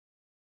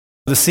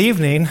This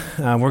evening,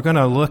 we're going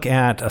to look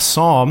at a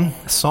psalm,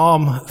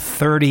 Psalm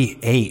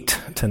 38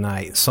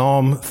 tonight.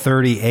 Psalm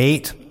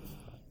 38.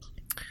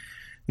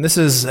 This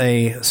is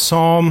a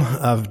psalm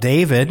of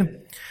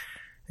David,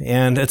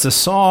 and it's a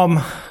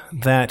psalm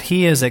that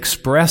he is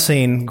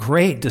expressing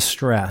great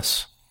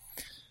distress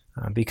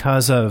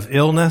because of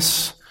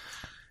illness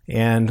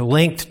and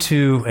linked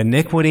to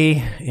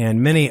iniquity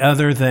and many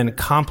other than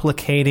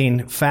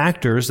complicating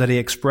factors that he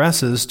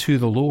expresses to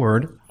the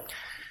Lord.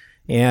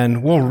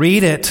 And we'll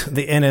read it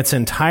in its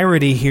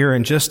entirety here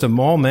in just a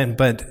moment,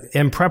 but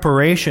in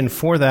preparation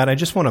for that, I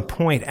just want to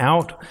point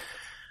out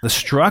the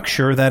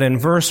structure that in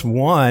verse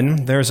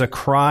 1, there's a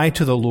cry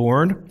to the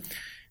Lord,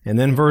 and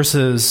then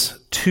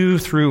verses 2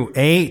 through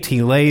 8,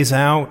 he lays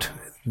out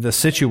the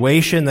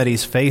situation that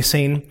he's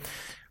facing.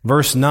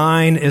 Verse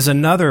 9 is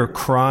another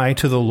cry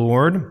to the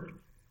Lord,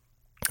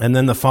 and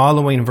then the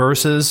following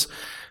verses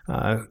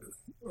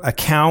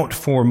account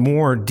for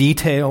more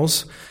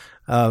details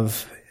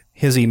of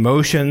his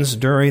emotions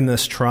during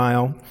this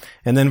trial.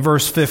 And then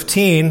verse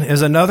 15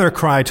 is another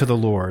cry to the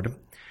Lord.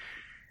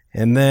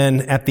 And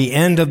then at the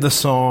end of the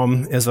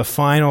psalm is a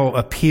final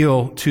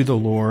appeal to the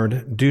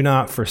Lord. Do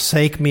not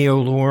forsake me, O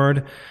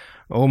Lord.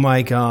 O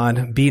my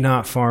God, be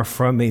not far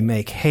from me.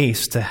 Make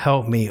haste to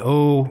help me,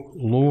 O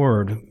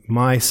Lord,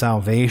 my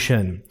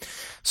salvation.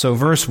 So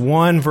verse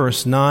 1,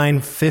 verse 9,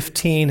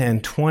 15,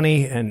 and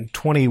 20, and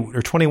 20,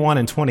 or 21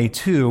 and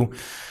 22,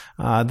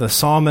 the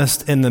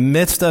psalmist, in the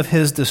midst of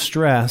his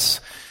distress,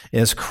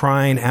 is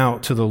crying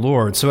out to the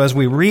Lord. So as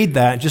we read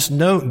that, just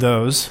note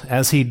those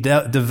as he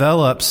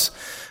develops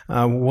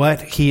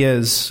what he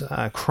is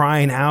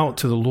crying out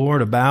to the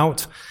Lord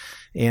about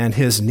and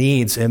his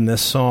needs in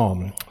this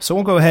psalm. So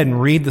we'll go ahead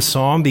and read the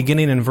psalm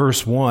beginning in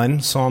verse 1,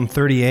 Psalm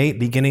 38,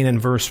 beginning in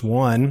verse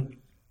 1.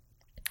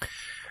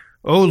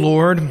 O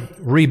Lord,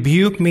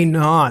 rebuke me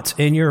not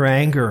in your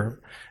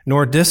anger,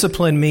 nor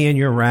discipline me in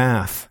your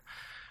wrath.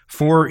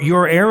 For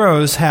your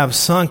arrows have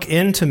sunk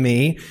into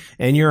me,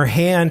 and your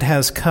hand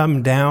has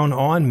come down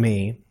on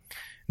me.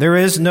 There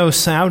is no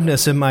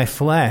soundness in my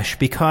flesh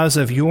because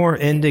of your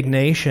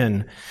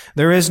indignation.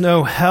 There is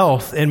no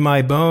health in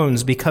my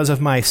bones because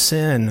of my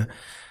sin.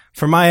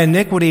 For my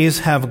iniquities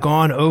have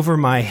gone over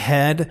my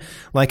head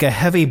like a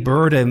heavy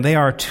burden. They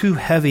are too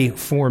heavy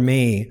for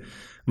me.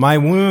 My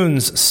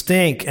wounds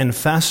stink and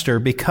fester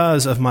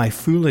because of my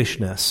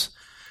foolishness.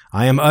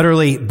 I am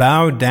utterly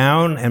bowed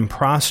down and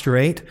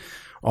prostrate.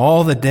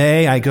 All the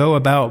day I go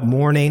about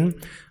mourning,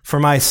 for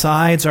my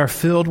sides are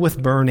filled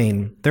with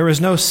burning. There is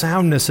no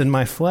soundness in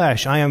my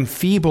flesh. I am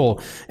feeble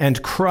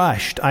and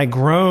crushed. I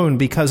groan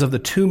because of the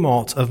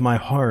tumult of my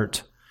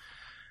heart.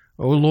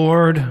 O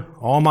Lord,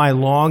 all my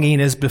longing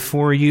is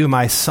before you.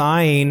 My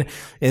sighing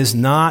is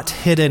not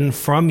hidden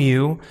from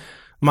you.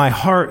 My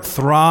heart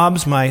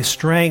throbs, my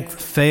strength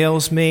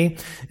fails me,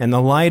 and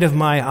the light of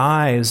my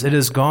eyes, it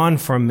is gone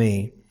from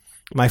me.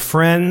 My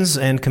friends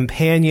and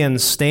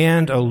companions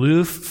stand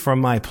aloof from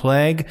my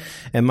plague,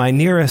 and my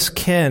nearest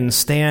kin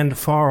stand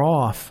far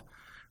off.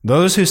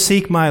 Those who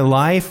seek my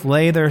life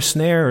lay their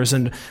snares,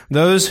 and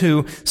those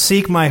who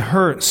seek my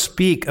hurt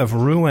speak of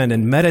ruin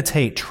and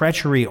meditate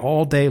treachery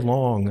all day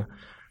long.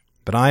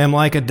 But I am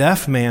like a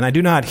deaf man. I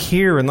do not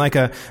hear, and like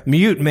a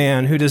mute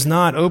man who does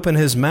not open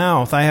his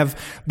mouth. I have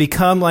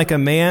become like a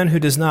man who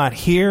does not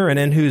hear, and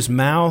in whose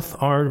mouth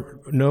are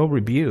no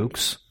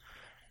rebukes.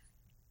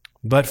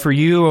 But for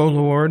you, O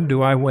Lord,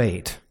 do I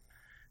wait.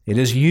 It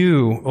is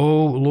you,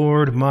 O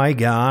Lord my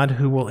God,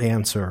 who will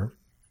answer.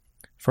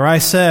 For I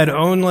said,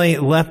 only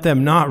let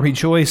them not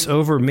rejoice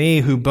over me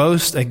who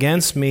boast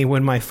against me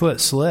when my foot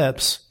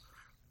slips.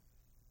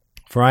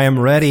 For I am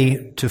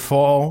ready to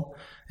fall,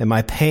 and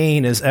my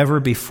pain is ever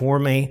before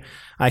me.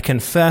 I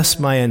confess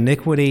my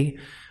iniquity.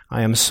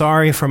 I am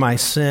sorry for my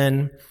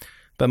sin.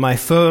 But my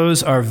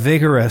foes are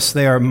vigorous.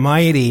 They are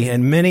mighty,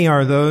 and many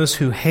are those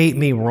who hate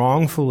me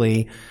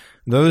wrongfully,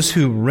 those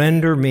who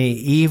render me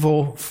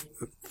evil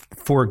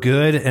for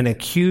good and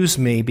accuse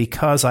me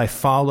because I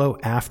follow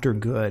after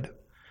good.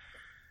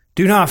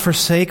 Do not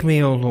forsake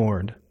me, O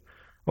Lord.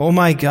 O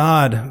my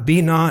God,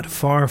 be not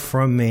far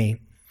from me.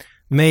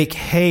 Make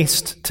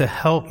haste to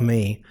help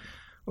me,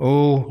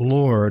 O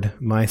Lord,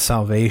 my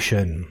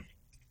salvation.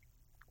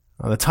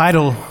 The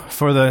title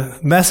for the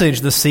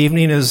message this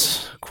evening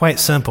is quite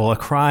simple, A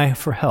Cry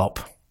for Help.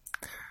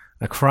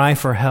 A Cry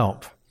for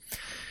Help.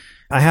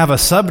 I have a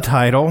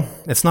subtitle.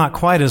 It's not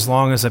quite as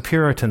long as a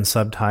Puritan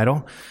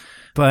subtitle,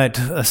 but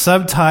a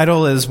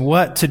subtitle is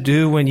What to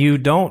Do When You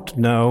Don't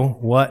Know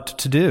What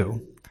to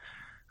Do.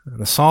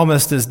 The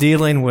psalmist is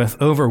dealing with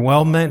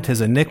overwhelmment. His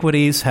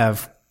iniquities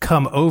have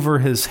come over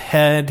his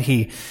head.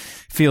 He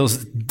feels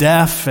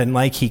deaf and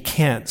like he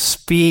can't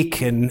speak,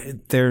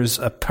 and there's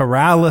a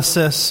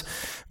paralysis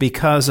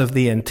because of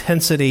the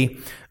intensity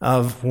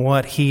of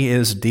what he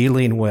is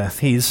dealing with.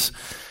 He's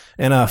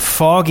in a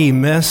foggy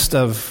mist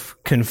of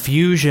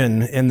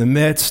confusion in the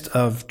midst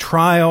of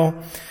trial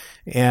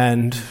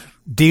and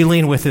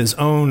dealing with his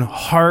own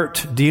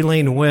heart,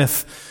 dealing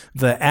with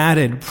the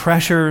added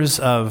pressures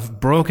of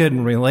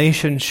broken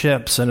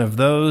relationships and of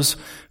those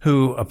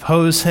who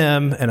oppose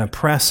him and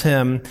oppress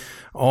him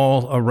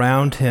all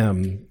around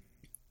him.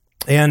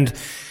 And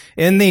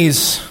in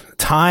these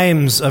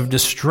times of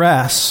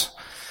distress,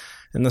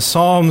 and the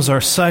Psalms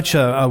are such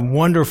a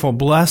wonderful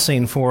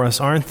blessing for us,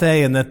 aren't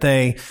they? In that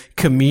they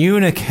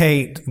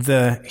communicate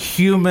the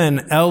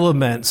human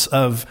elements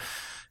of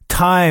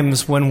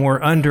times when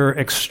we're under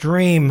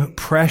extreme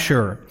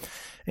pressure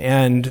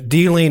and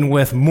dealing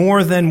with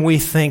more than we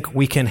think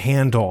we can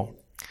handle.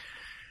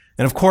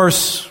 And of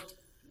course,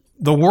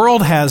 the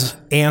world has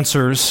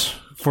answers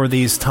for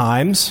these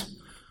times,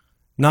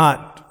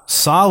 not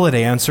solid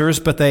answers,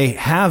 but they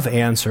have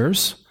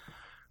answers.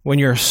 When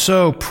you're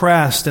so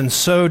pressed and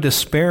so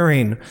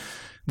despairing,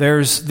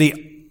 there's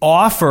the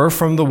offer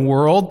from the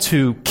world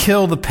to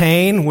kill the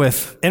pain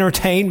with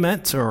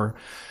entertainment or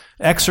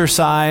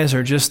exercise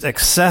or just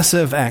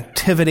excessive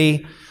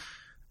activity,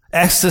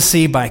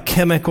 ecstasy by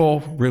chemical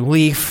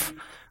relief,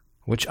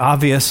 which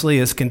obviously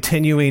is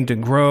continuing to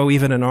grow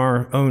even in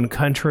our own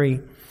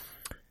country.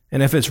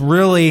 And if it's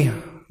really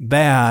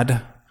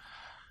bad,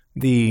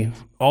 the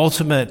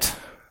ultimate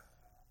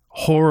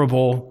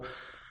horrible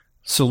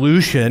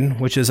solution,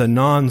 which is a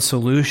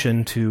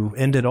non-solution to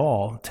end it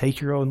all,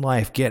 take your own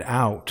life, get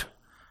out.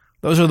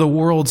 Those are the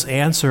world's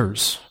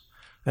answers.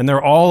 And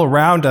they're all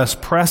around us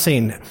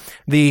pressing.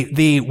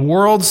 The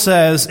world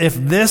says, if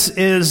this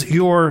is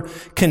your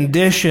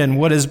condition,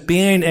 what is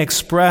being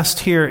expressed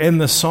here in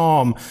the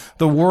psalm,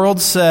 the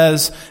world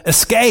says,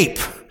 escape,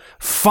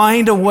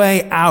 find a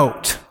way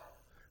out.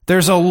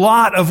 There's a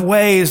lot of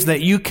ways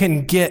that you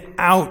can get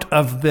out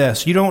of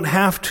this. You don't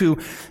have to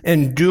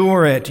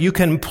endure it. You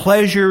can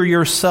pleasure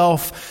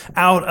yourself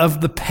out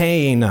of the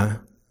pain.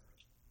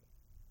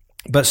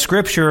 But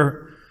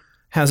Scripture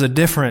has a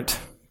different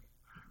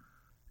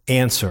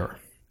answer.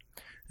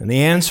 And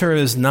the answer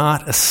is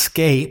not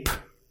escape.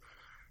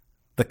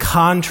 The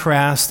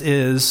contrast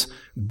is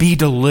be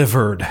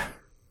delivered.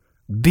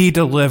 Be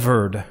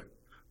delivered.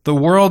 The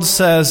world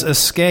says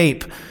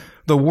escape.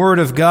 The Word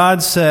of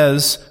God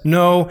says,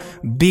 no,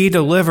 be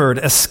delivered.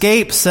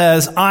 Escape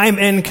says, I'm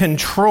in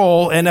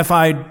control, and if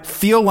I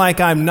feel like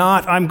I'm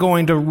not, I'm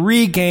going to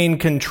regain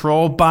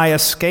control by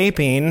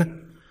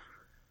escaping.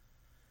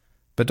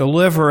 But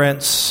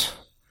deliverance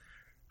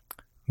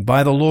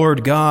by the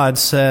Lord God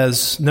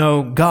says,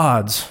 no,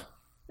 God's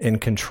in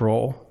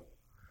control.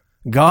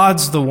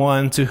 God's the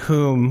one to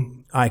whom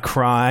I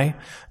cry.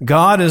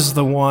 God is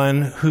the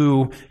one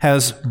who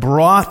has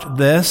brought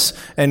this,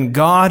 and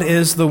God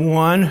is the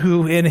one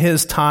who in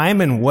his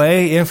time and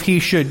way, if he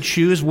should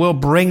choose, will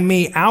bring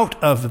me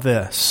out of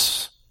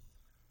this.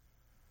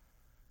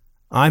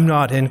 I'm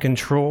not in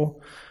control.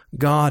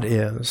 God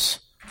is.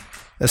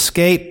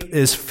 Escape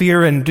is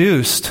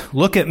fear-induced.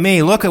 Look at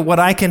me. Look at what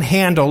I can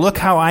handle. Look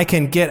how I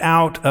can get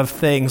out of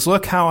things.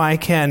 Look how I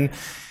can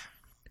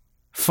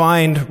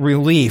find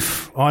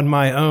relief on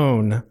my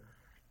own.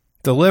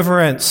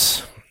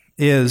 Deliverance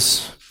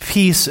is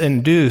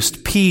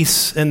peace-induced,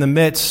 peace in the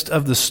midst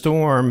of the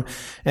storm.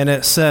 And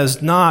it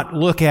says, not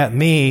look at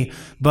me,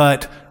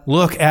 but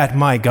look at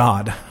my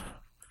God.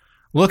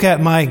 Look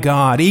at my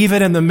God.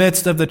 Even in the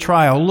midst of the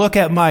trial, look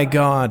at my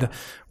God.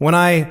 When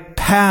I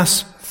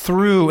pass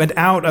through and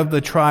out of the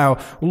trial,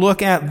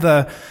 look at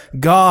the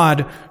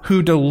God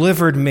who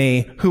delivered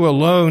me, who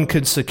alone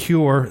could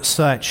secure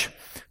such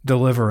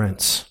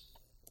deliverance.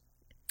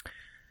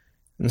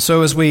 And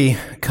so as we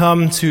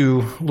come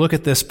to look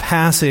at this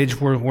passage,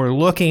 we're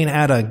looking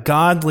at a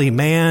godly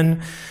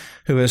man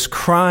who is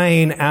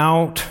crying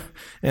out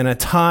in a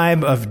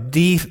time of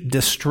deep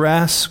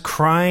distress,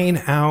 crying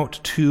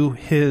out to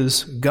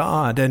his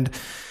God. And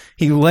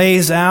he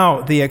lays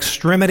out the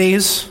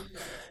extremities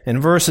in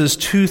verses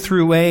 2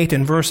 through 8,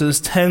 in verses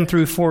 10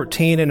 through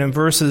 14, and in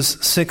verses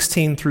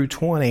 16 through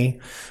 20.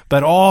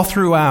 But all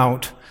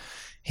throughout,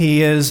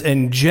 he is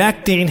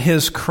injecting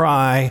his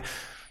cry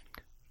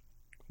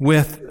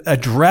with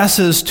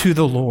addresses to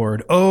the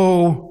Lord.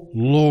 O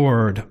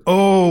Lord,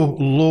 O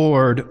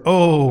Lord,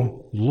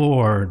 O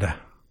Lord,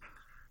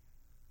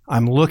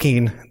 I'm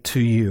looking to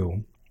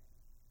you.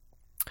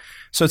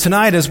 So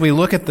tonight, as we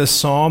look at this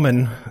psalm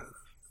and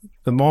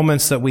the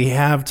moments that we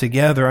have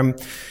together, I'm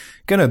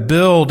going to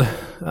build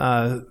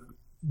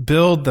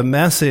the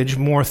message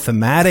more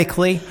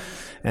thematically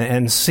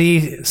and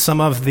see some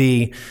of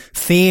the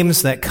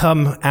themes that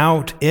come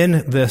out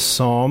in this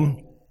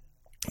psalm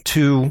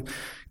to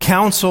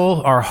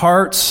counsel our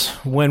hearts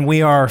when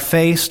we are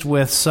faced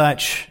with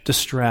such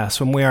distress,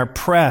 when we are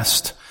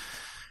pressed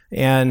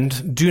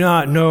and do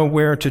not know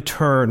where to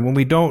turn, when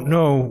we don't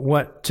know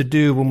what to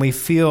do, when we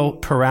feel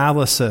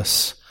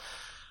paralysis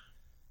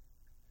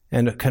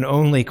and can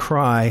only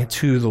cry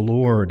to the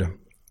Lord.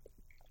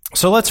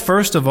 So let's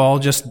first of all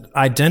just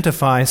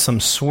identify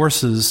some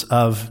sources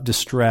of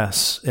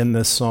distress in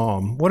this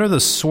psalm. What are the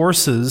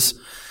sources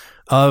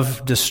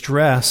of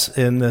distress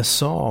in this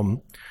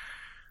psalm?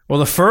 Well,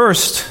 the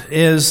first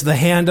is the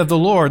hand of the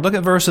Lord. Look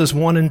at verses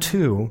 1 and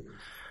 2.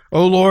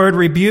 O Lord,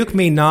 rebuke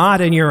me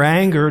not in your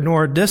anger,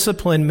 nor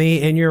discipline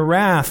me in your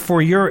wrath, for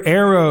your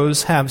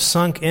arrows have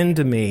sunk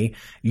into me.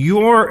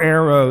 Your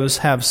arrows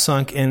have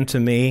sunk into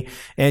me,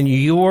 and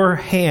your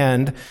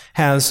hand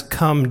has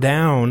come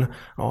down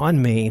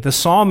on me. The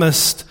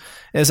psalmist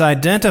is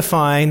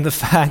identifying the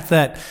fact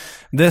that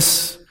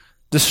this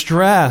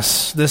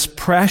distress, this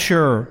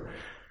pressure,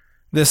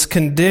 this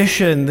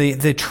condition,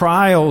 the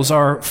trials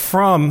are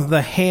from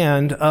the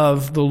hand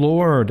of the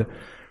Lord.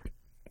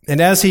 And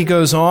as he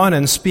goes on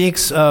and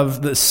speaks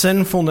of the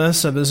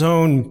sinfulness of his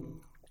own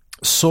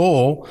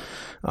soul,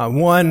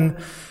 one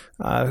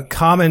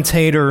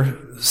commentator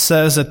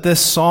says that this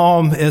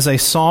psalm is a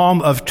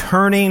psalm of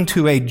turning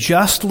to a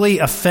justly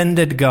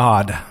offended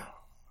God.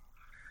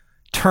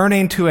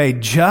 Turning to a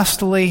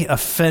justly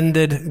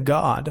offended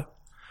God.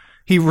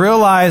 He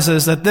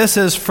realizes that this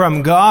is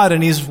from God,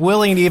 and he's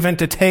willing even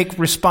to take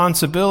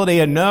responsibility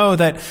and know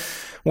that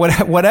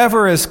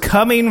whatever is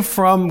coming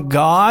from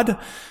God,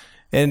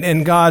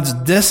 and God's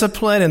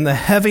discipline and the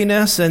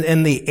heaviness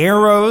and the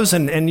arrows,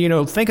 and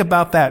think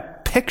about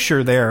that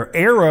picture there,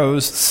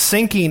 arrows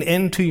sinking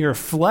into your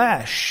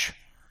flesh.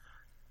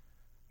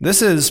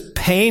 This is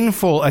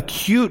painful,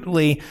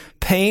 acutely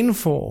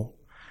painful.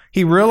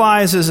 He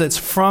realizes it's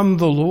from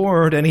the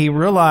Lord, and he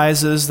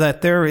realizes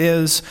that there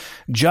is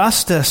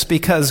justice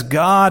because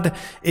God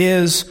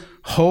is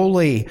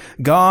holy.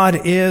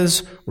 God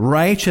is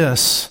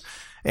righteous.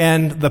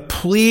 And the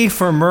plea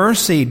for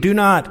mercy, do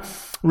not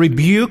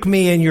rebuke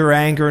me in your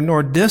anger,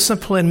 nor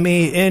discipline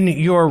me in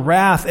your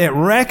wrath. It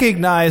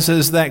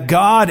recognizes that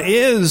God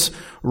is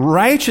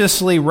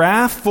righteously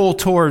wrathful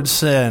towards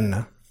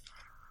sin.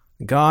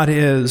 God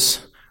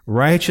is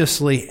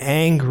righteously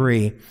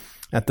angry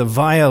at the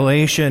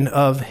violation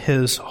of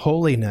his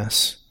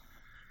holiness.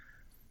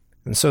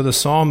 And so the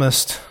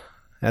psalmist,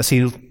 as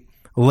he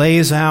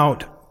lays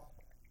out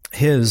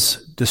his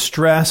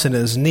distress and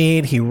his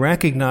need, he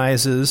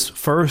recognizes,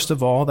 first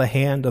of all, the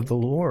hand of the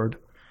Lord.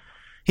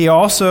 He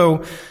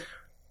also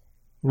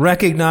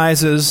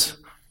recognizes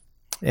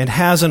and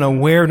has an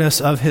awareness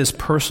of his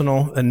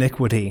personal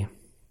iniquity.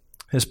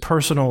 His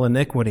personal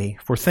iniquity.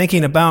 If we're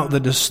thinking about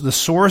the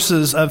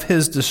sources of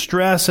his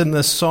distress in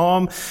this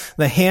psalm,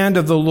 the hand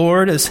of the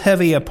Lord is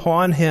heavy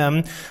upon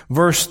him.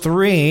 Verse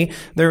 3,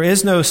 there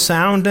is no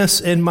soundness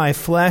in my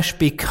flesh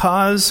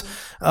because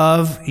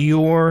of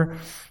your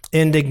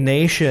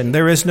indignation.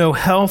 There is no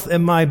health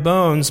in my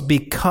bones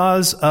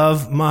because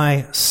of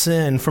my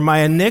sin. For my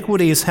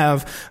iniquities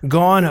have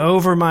gone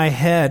over my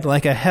head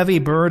like a heavy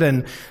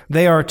burden.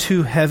 They are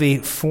too heavy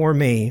for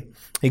me.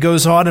 He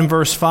goes on in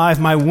verse 5,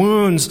 my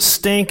wounds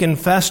stink and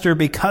fester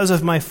because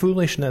of my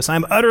foolishness.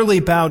 I'm utterly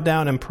bowed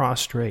down and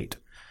prostrate.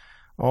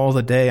 All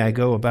the day I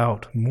go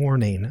about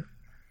mourning.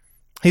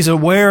 He's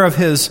aware of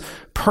his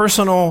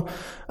personal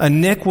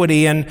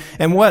iniquity, and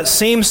what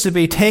seems to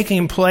be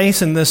taking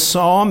place in this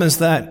psalm is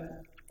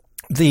that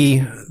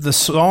the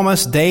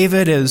psalmist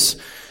David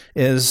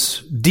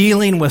is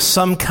dealing with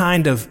some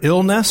kind of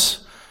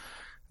illness.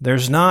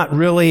 There's not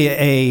really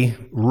a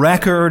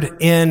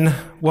record in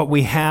what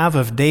we have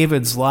of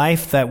David's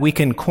life that we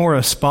can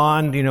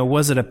correspond.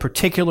 Was it a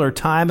particular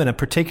time in a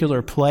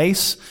particular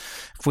place?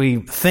 If we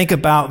think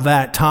about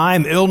that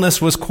time,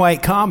 illness was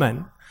quite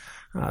common.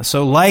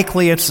 So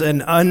likely it's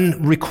an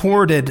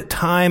unrecorded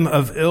time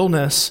of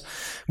illness,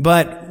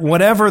 but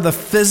whatever the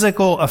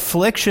physical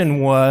affliction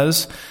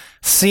was,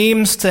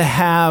 seems to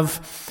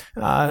have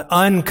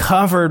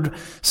uncovered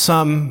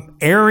some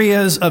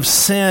areas of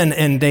sin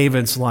in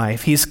David's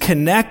life. He's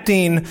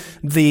connecting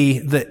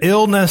the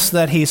illness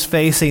that he's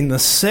facing, the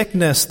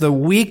sickness, the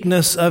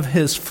weakness of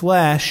his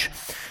flesh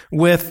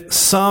with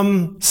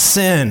some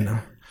sin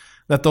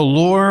that the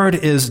Lord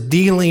is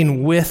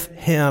dealing with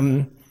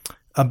him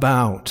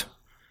about.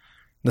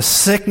 The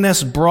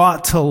sickness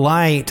brought to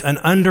light an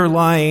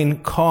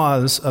underlying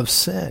cause of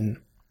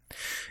sin.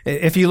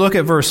 If you look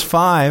at verse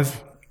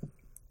 5,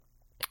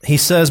 he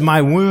says,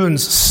 my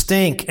wounds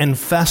stink and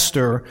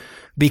fester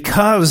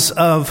because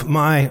of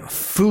my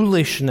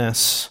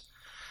foolishness.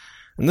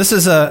 And this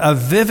is a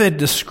vivid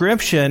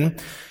description,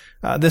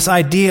 this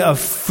idea of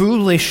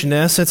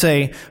foolishness. It's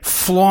a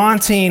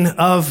flaunting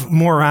of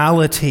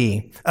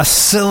morality, a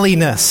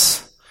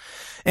silliness.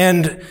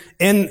 And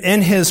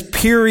in his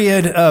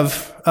period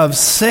of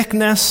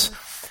sickness,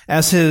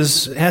 as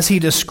he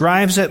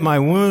describes it, my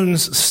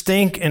wounds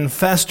stink and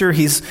fester.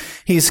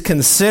 He's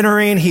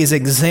considering, he's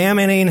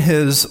examining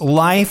his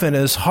life and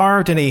his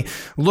heart, and he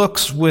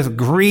looks with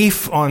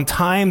grief on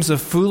times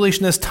of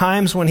foolishness,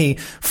 times when he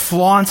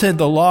flaunted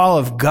the law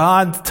of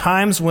God,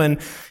 times when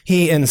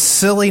he in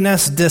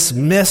silliness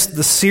dismissed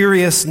the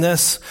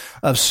seriousness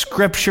of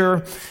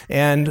Scripture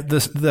and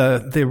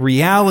the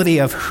reality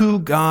of who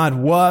God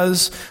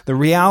was, the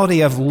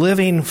reality of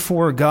living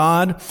for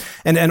God.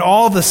 And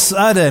all of a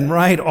sudden,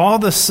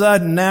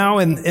 now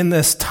in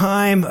this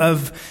time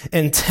of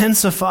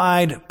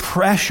intensified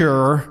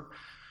pressure,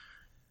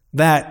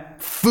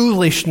 that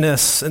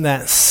foolishness and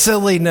that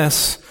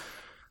silliness,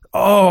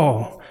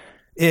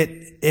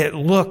 it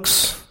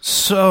looks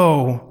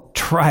so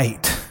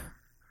trite.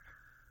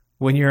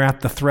 when you're at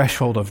the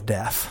threshold of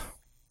death.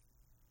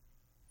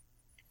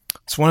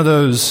 It's one of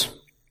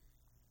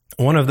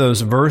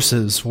those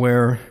verses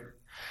where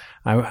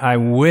I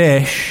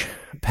wish,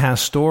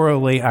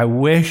 pastorally, I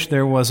wish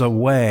there was a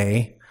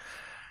way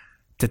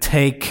to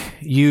take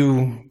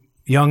you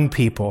young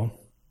people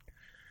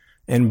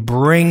and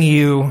bring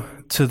you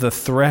to the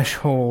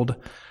threshold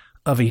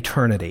of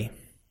eternity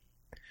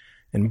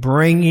and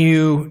bring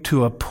you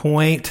to a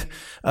point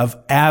of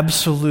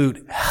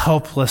absolute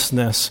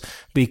helplessness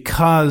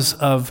because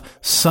of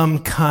some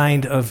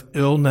kind of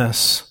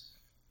illness,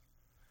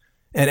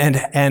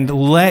 and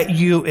let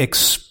you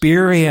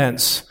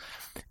experience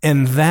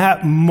in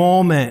that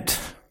moment,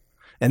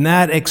 in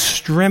that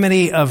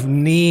extremity of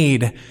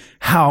need,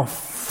 how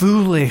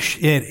foolish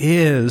it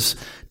is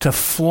to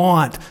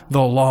flaunt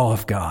the law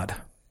of God.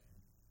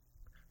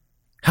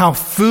 How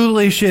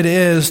foolish it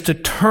is to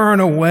turn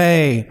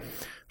away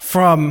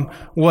from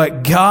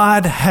what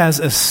God has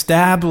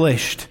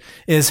established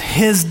is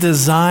His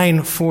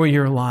design for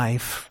your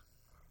life.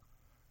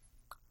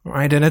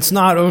 Right? And it's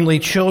not only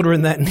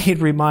children that need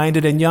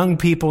reminded and young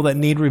people that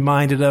need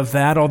reminded of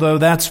that, although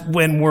that's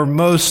when we're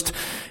most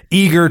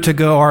eager to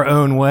go our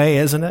own way,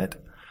 isn't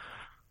it?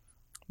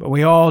 But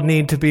we all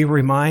need to be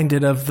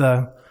reminded of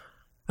the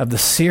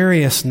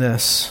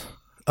seriousness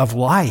of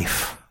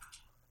life.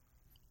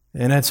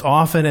 And it's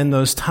often in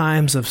those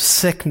times of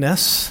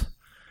sickness,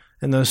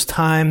 in those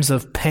times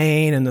of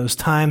pain, in those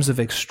times of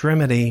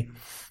extremity,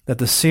 that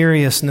the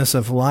seriousness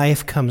of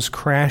life comes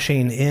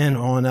crashing in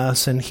on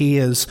us, and He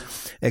is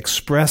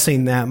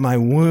expressing that my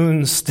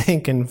wounds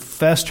stink and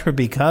fester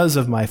because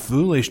of my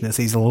foolishness.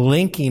 He's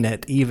linking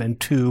it even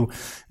to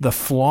the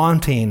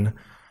flaunting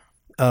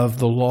of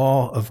the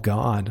law of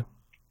God.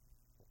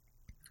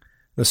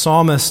 The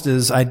psalmist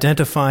is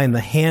identifying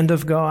the hand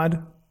of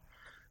God,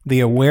 the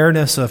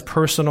awareness of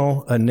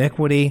personal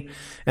iniquity,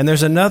 and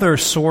there's another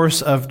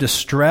source of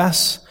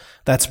distress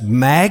that's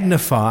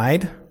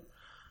magnified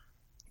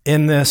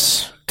in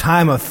this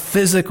time of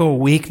physical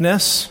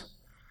weakness,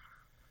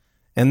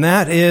 and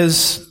that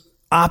is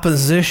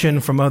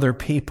opposition from other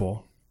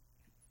people.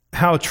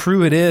 How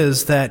true it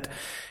is that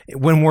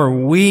when we're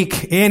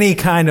weak, any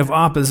kind of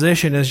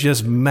opposition is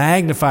just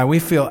magnified. We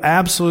feel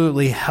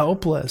absolutely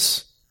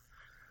helpless.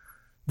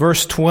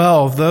 Verse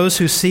 12, those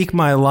who seek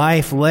my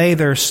life lay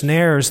their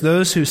snares.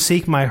 Those who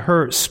seek my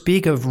hurt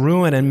speak of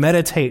ruin and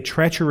meditate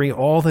treachery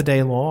all the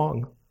day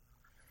long.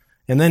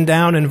 And then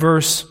down in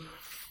verse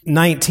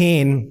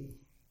 19,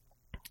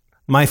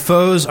 my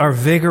foes are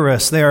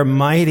vigorous, they are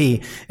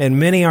mighty, and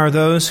many are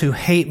those who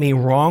hate me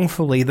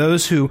wrongfully,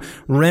 those who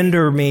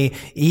render me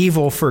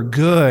evil for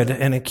good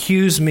and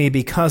accuse me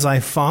because I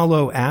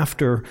follow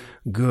after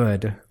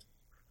good.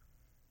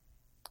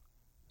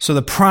 So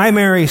the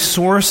primary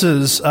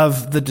sources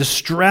of the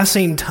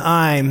distressing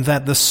time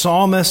that the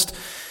psalmist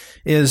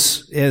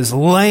is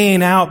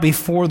laying out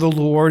before the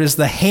Lord is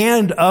the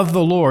hand of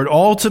the Lord.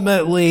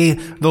 Ultimately,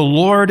 the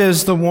Lord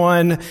is the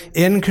one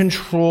in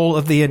control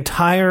of the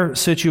entire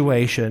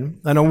situation.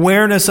 An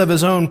awareness of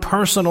His own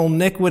personal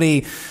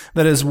iniquity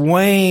that is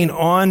weighing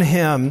on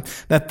Him,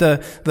 that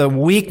the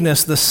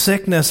weakness, the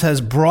sickness has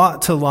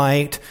brought to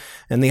light,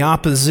 and the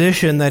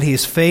opposition that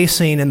He's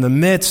facing in the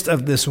midst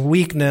of this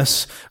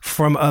weakness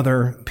from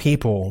other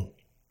people.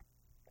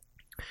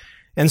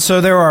 And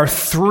so there are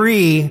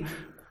three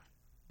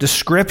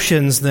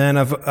descriptions then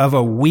of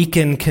a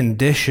weakened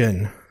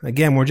condition.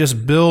 Again, we're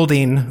just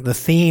building the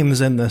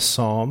themes in this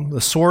psalm,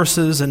 the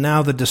sources and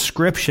now the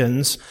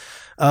descriptions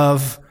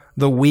of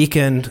the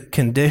weakened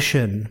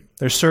condition.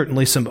 There's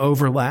certainly some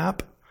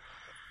overlap.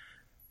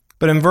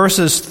 But in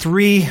verses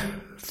 3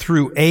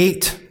 through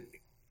 8,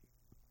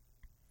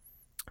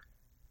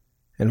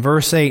 in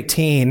verse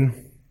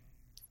 18,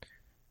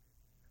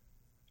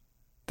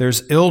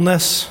 there's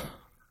illness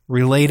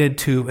related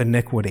to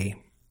iniquity.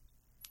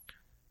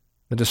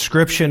 The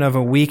description of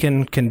a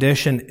weakened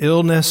condition,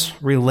 illness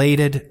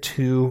related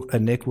to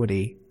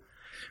iniquity.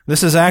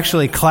 This is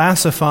actually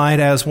classified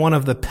as one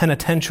of the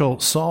penitential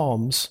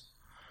psalms.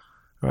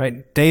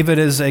 Right? David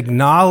is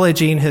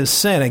acknowledging his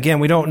sin. Again,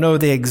 we don't know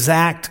the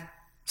exact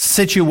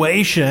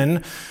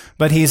situation,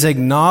 but he's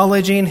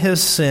acknowledging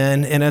his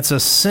sin, and it's a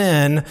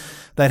sin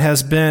that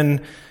has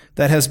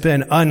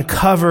been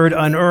uncovered,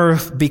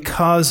 unearthed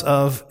because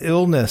of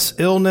illness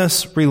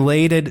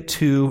related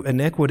to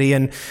iniquity.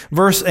 And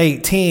verse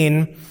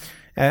 18,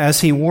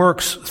 as he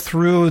works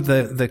through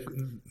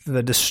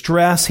the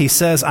distress, he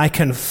says, I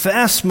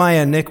confess my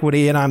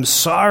iniquity and I'm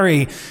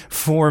sorry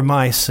for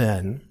my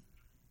sin.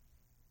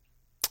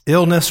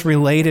 Illness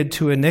related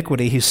to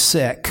iniquity. He's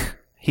sick.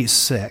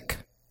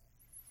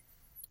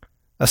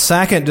 A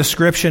second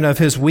description of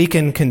his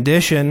weakened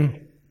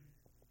condition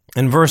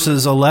in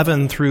verses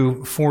 11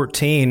 through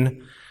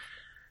 14,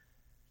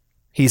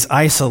 he's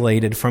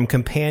isolated from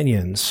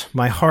companions.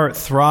 My heart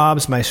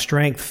throbs, my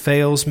strength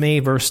fails me.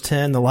 Verse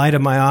 10, the light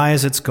of my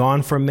eyes, it's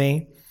gone from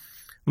me.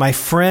 My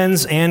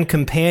friends and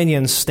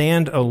companions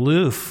stand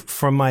aloof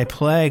from my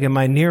plague, and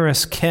my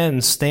nearest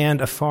kin stand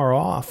afar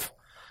off.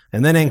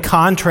 And then in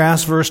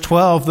contrast, verse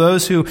 12,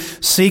 those who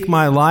seek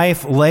my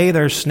life lay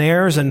their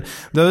snares, and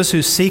those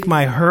who seek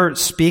my hurt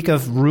speak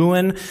of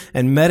ruin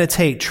and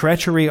meditate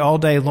treachery all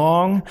day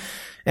long.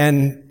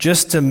 And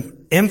just to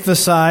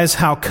emphasize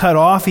how cut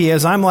off he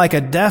is, I'm like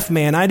a deaf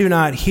man, I do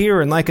not hear,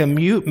 and like a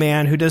mute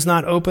man who does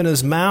not open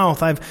his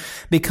mouth.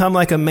 I've become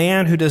like a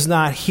man who does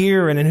not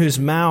hear and in whose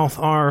mouth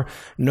are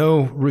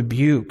no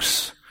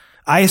rebukes.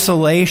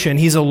 Isolation,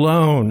 he's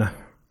alone.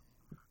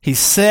 He's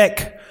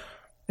sick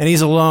and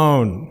he's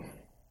alone.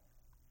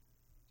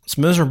 It's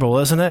miserable,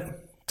 isn't it?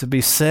 To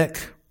be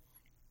sick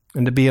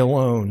and to be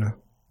alone.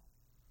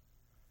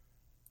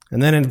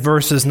 And then in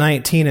verses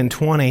 19 and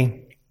 20,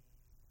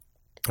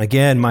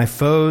 again, my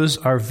foes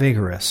are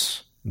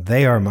vigorous.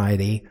 They are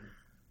mighty.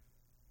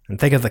 And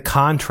think of the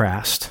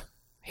contrast.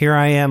 Here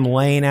I am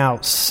laying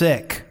out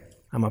sick.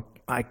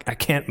 I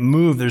can't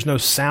move. There's no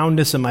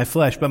soundness in my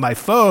flesh. But my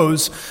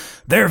foes,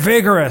 they're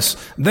vigorous.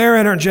 They're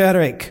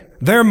energetic.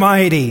 They're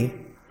mighty.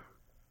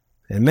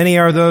 And many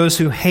are those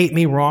who hate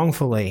me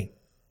wrongfully,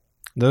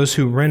 those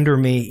who render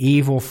me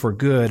evil for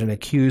good and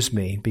accuse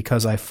me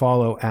because I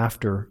follow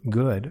after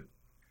good.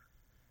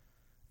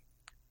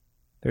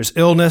 There's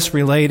illness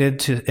related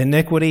to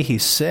iniquity.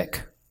 He's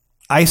sick.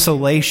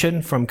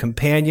 Isolation from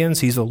companions.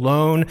 He's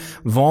alone.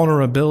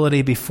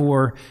 Vulnerability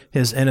before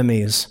his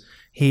enemies.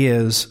 He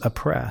is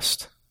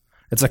oppressed.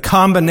 It's a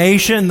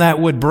combination that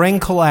would bring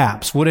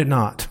collapse, would it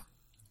not?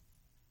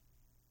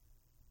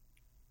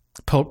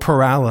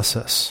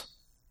 Paralysis.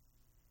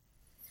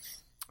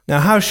 Now,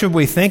 how should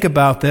we think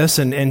about this?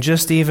 And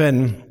just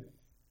even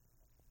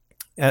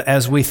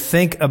as we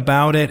think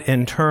about it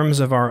in terms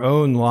of our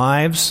own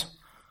lives,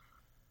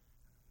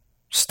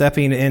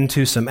 stepping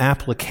into some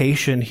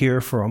application here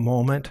for a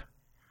moment,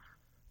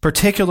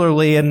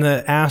 particularly in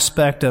the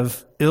aspect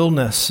of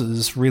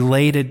illnesses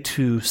related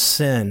to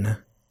sin,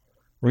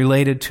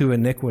 related to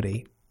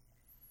iniquity.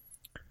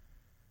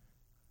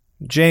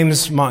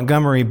 James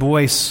Montgomery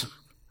Boyce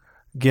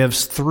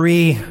gives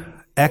 3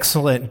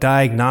 excellent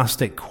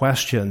diagnostic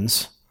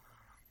questions,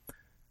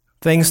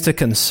 things to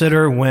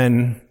consider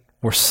when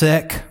we're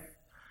sick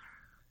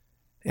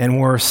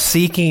and we're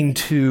seeking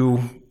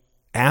to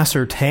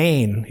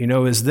ascertain,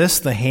 is this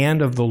the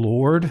hand of the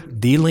Lord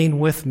dealing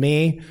with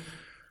me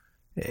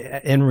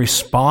in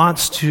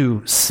response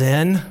to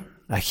sin?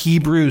 A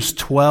Hebrews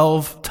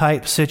 12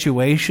 type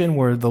situation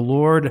where the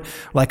Lord,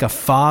 like a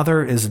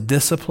father, is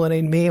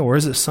disciplining me, or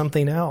is it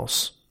something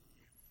else?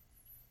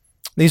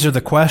 These are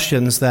the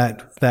questions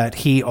that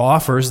he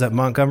offers,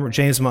 that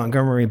James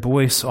Montgomery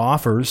Boyce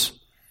offers.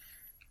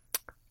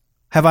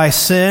 Have I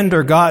sinned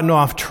or gotten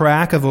off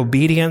track of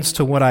obedience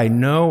to what I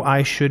know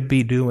I should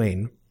be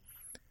doing?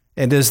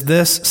 And is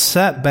this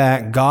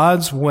setback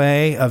God's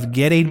way of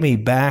getting me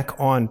back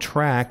on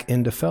track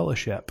into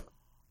fellowship?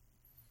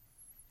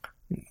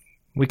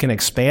 We can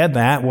expand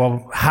that.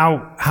 Well,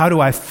 how do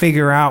I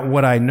figure out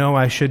what I know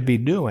I should be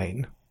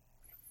doing?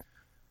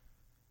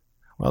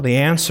 Well, the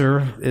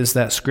answer is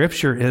that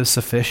Scripture is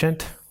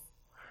sufficient.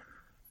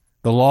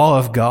 The law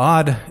of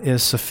God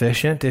is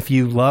sufficient. If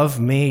you love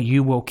me,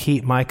 you will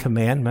keep my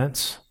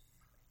commandments.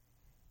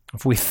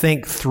 If we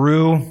think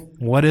through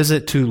what is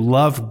it to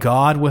love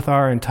God with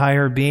our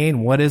entire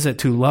being, what is it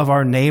to love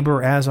our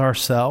neighbor as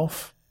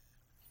ourselves,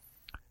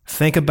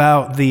 think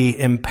about the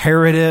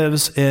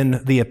imperatives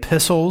in the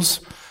epistles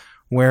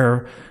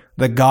where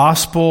the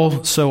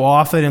gospel so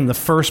often in the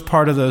first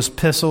part of those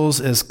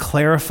epistles is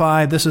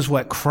clarified. This is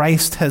what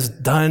Christ has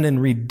done in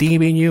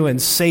redeeming you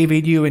and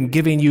saving you and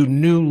giving you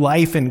new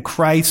life in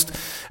Christ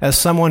as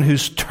someone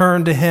who's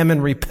turned to Him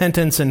in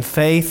repentance and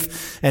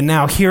faith. And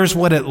now here's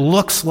what it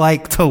looks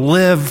like to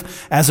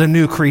live as a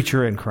new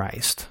creature in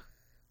Christ.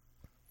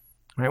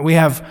 Right? We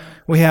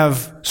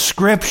have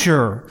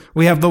Scripture.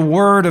 We have the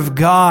Word of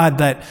God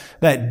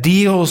that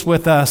deals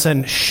with us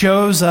and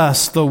shows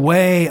us the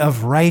way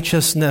of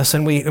righteousness.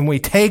 And we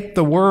take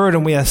the Word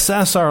and we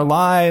assess our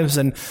lives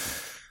and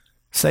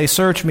say,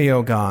 "Search me,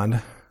 O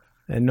God,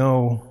 and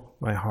know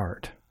my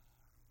heart.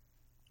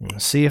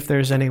 And see if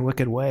there's any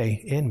wicked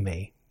way in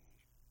me.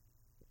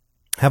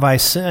 Have I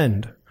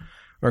sinned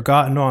or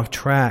gotten off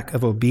track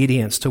of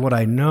obedience to what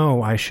I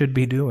know I should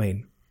be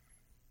doing?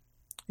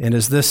 And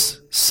is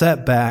this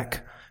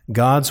setback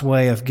God's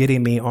way of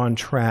getting me on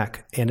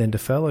track and into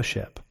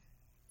fellowship?"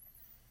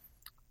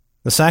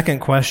 The second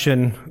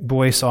question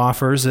Boyce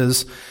offers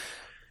is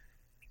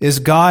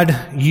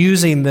God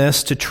using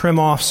this to trim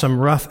off some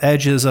rough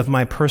edges of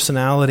my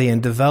personality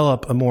and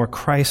develop a more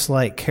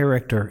Christ-like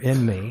character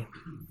in me?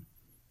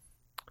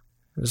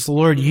 Is the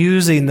Lord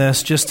using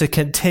this just to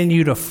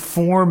continue to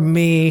form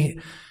me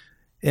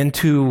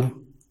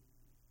into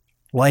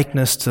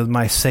likeness to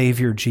my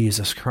Savior,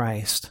 Jesus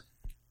Christ?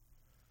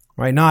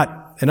 Right?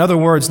 In other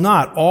words,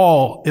 not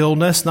all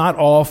illness, not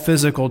all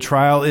physical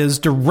trial is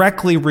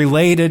directly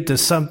related to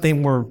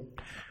something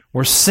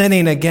we're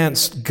sinning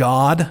against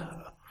God.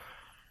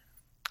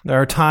 There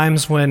are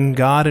times when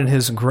God in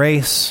His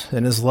grace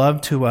and His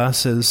love to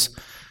us is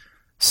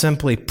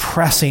simply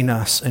pressing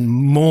us and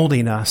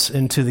molding us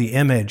into the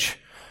image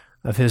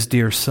of His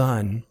dear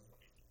Son.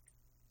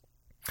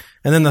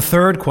 And then the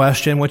third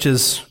question, which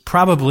is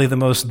probably the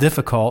most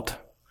difficult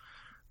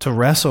to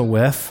wrestle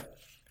with,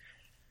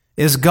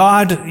 is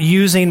God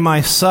using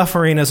my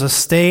suffering as a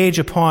stage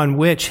upon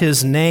which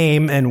His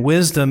name and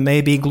wisdom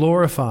may be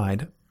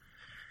glorified?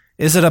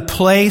 Is it a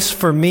place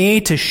for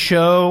me to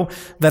show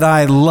that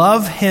I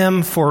love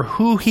Him for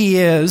who He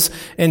is,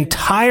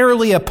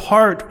 entirely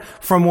apart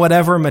from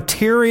whatever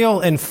material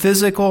and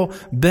physical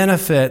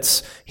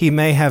benefits He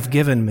may have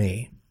given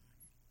me?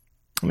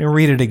 Let me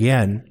read it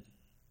again.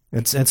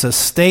 It's a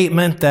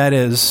statement that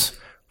is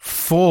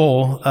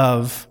full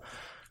of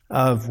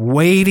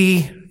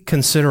weighty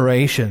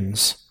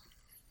considerations.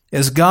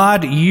 Is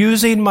God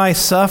using my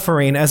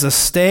suffering as a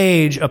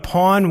stage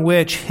upon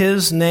which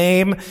His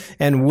name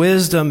and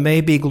wisdom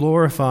may be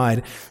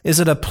glorified? Is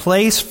it a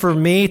place for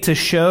me to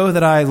show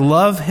that I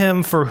love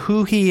Him for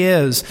who He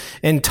is,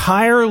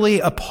 entirely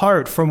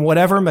apart from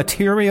whatever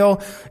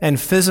material and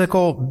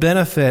physical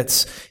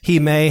benefits He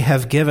may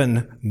have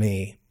given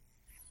me?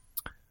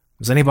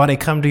 Does anybody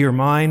come to your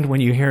mind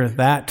when you hear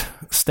that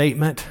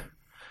statement?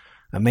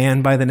 A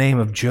man by the name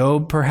of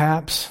Job,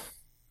 perhaps?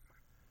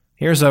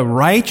 Here's a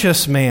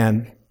righteous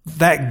man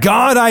that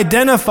God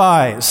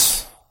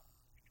identifies.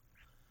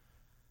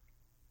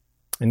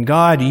 And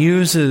God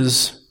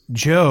uses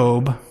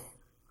Job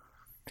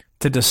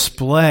to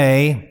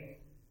display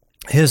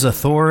His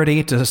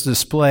authority, to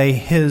display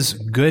His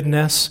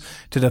goodness,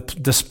 to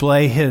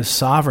display His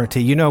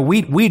sovereignty. You know,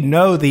 we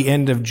know the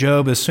end of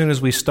Job as soon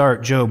as we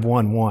start Job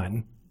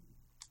 1:1.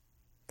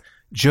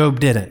 Job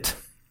didn't.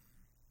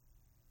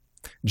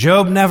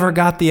 Job never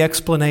got the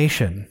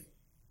explanation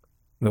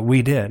that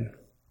we did.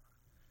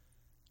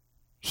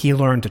 He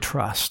learned to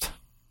trust.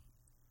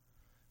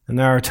 And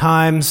there are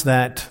times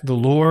that the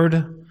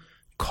Lord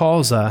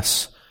calls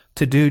us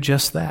to do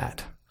just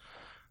that.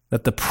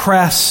 That the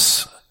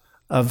press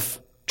of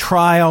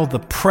trial, the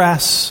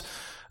press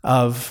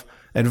of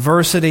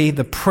adversity,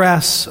 the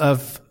press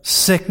of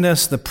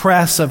sickness, the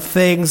press of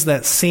things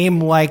that seem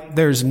like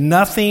there's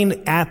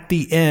nothing at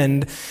the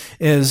end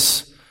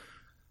is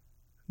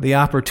the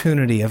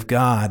opportunity of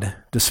God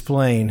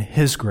displaying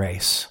His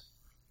grace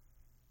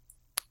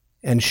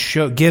and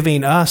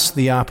giving us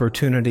the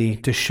opportunity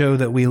to show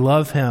that we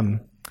love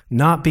Him,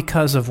 not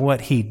because of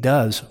what He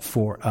does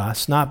for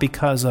us, not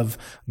because of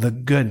the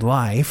good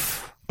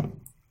life,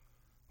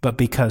 but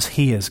because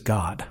He is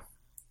God.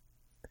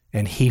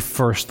 And He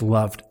first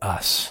loved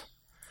us.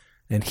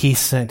 And He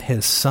sent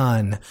His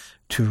Son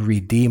to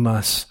redeem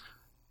us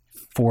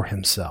for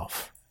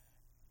Himself.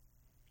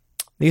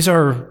 These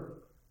are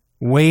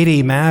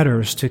weighty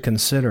matters to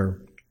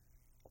consider.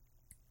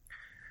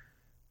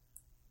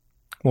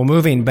 Well,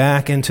 moving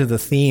back into the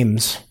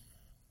themes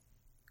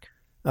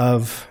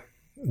of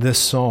this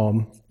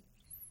psalm,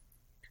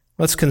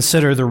 let's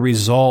consider the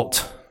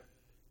result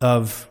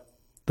of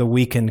the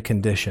weakened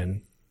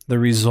condition. The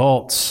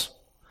results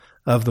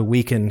of the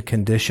weakened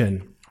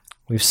condition.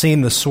 We've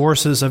seen the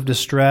sources of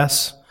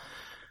distress,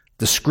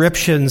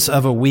 descriptions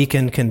of a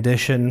weakened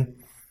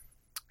condition,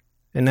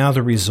 and now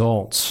the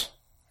results.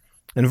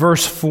 In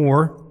verse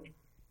 4,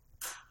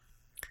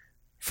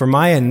 for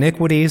my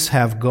iniquities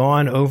have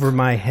gone over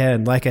my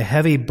head. Like a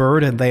heavy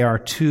burden, they are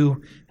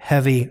too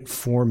heavy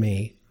for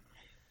me.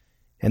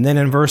 And then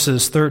in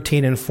verses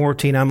 13 and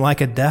 14, I'm like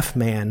a deaf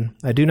man.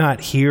 I do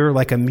not hear,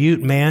 like a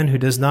mute man who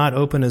does not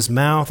open his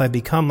mouth. I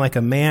become like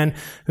a man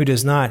who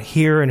does not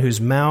hear and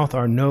whose mouth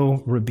are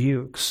no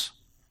rebukes.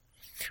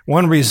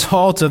 One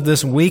result of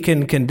this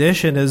weakened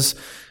condition is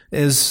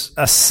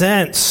a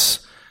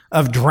sense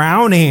of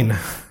drowning.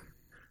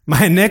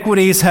 My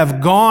iniquities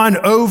have gone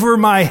over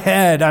my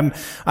head.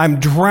 I'm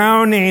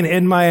drowning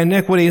in my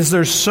iniquities.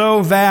 They're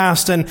so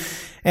vast and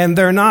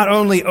they're not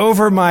only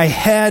over my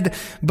head,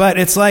 but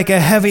it's like a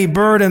heavy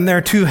burden.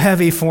 They're too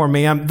heavy for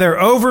me.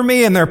 They're over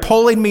me and they're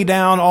pulling me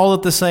down all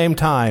at the same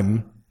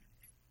time.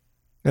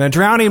 And a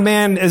drowning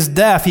man is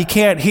deaf. He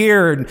can't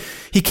hear. And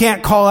he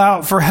can't call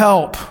out for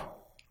help.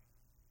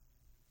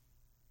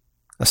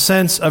 A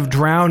sense of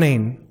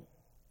drowning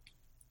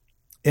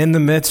in the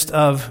midst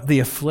of the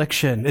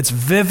affliction. It's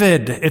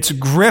vivid. It's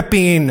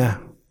gripping.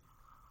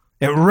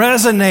 It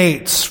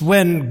resonates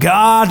when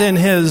God in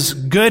His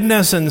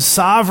goodness and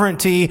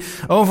sovereignty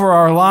over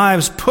our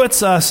lives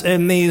puts us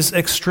in these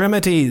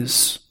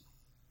extremities.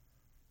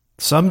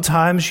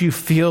 Sometimes you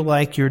feel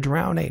like you're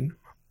drowning.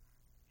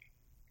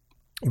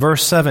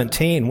 Verse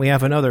 17, we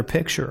have another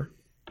picture.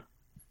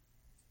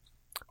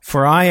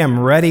 For I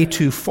am ready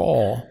to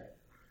fall,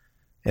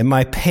 and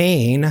my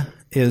pain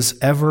is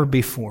ever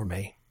before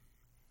me.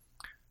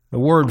 The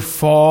word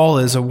fall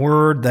is a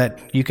word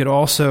that you could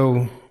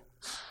also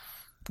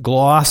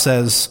gloss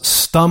as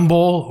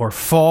stumble or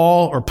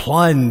fall or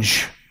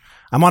plunge.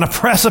 I'm on a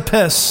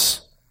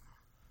precipice.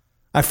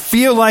 I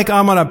feel like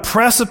I'm on a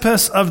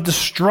precipice of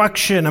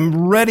destruction.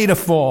 I'm ready to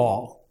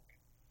fall.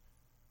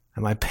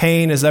 And my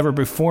pain is ever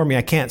before me.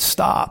 I can't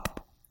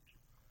stop.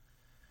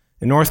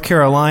 In North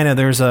Carolina,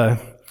 there's a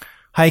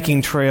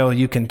hiking trail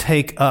you can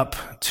take up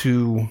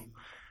to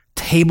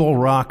Table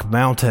Rock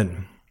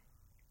Mountain.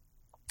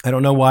 I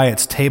don't know why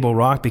it's Table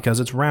Rock, because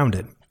it's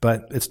rounded,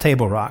 but it's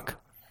Table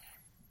Rock.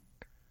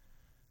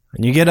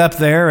 And you get up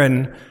there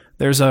and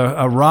there's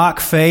a rock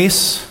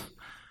face,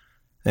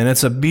 and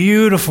it's a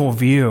beautiful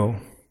view.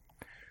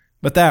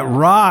 But that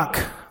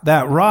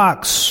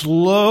rock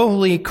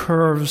slowly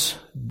curves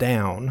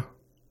down.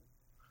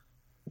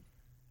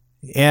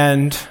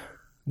 And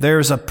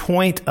there's a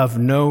point of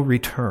no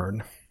return.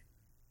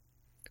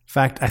 In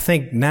fact, I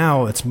think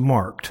now it's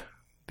marked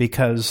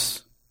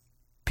because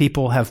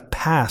people have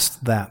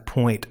passed that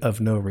point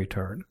of no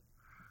return.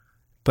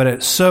 But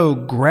it's so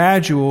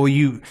gradual,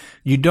 you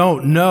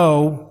don't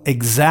know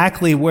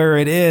exactly where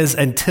it is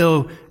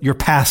until you're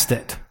past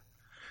it.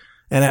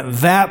 And at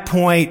that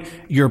point,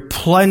 you're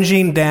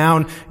plunging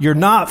down. You're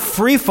not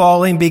free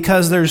falling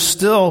because there's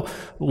still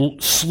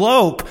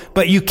slope,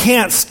 but you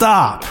can't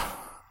stop.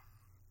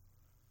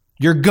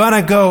 You're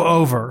gonna go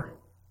over.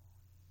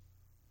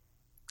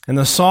 And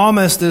the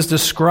psalmist is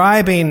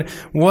describing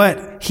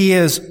what he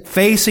is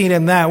facing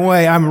in that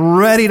way. I'm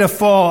ready to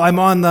fall. I'm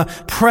on the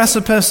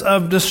precipice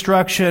of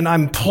destruction.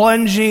 I'm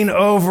plunging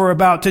over,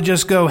 about to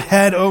just go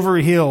head over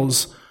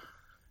heels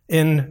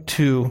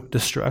into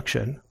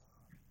destruction.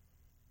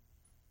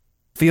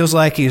 Feels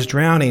like he's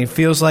drowning.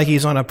 Feels like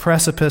he's on a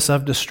precipice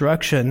of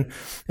destruction.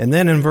 And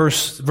then in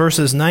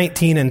verses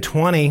 19 and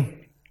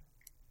 20,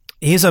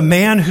 he's a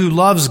man who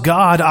loves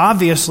God.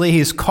 Obviously,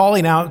 he's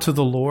calling out to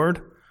the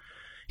Lord.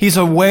 He's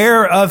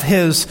aware of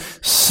his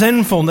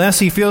sinfulness.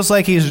 He feels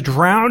like he's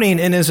drowning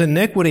in his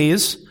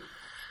iniquities.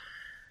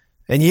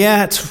 And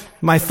yet,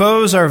 my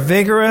foes are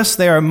vigorous,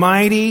 they are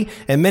mighty,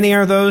 and many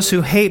are those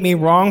who hate me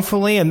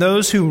wrongfully, and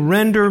those who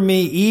render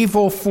me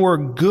evil for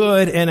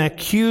good and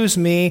accuse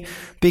me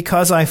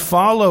because I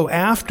follow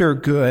after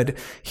good.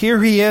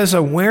 Here he is,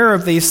 aware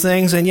of these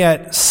things, and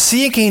yet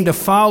seeking to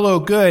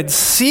follow good,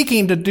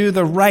 seeking to do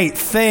the right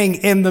thing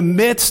in the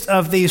midst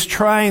of these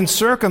trying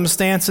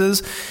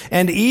circumstances.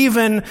 And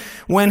even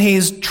when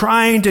he's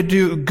trying to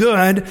do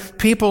good,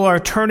 people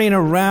are turning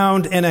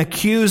around and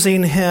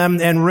accusing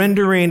him and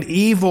rendering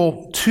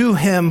evil to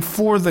him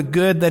for the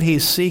good that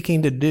he's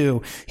seeking to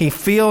do. He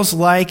feels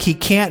like he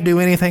can't do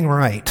anything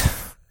right.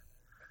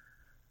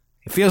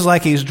 He feels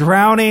like he's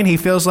drowning. He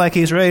feels like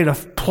he's ready to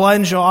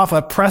plunge off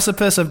a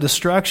precipice of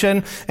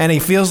destruction, and he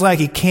feels like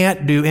he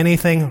can't do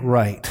anything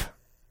right.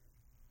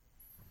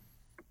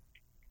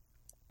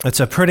 It's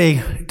a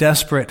pretty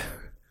desperate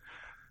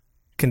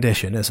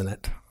condition, isn't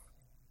it?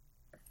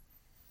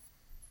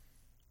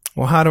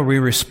 Well, how do we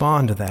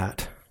respond to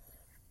that?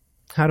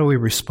 How do we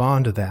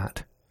respond to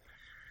that?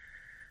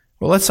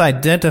 Well, let's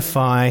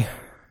identify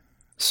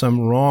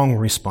some wrong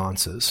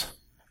responses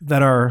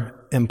that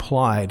are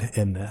implied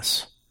in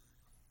this.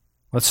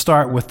 Let's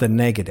start with the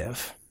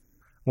negative.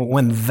 Well,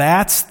 when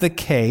that's the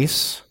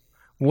case,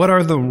 what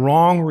are the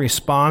wrong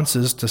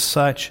responses to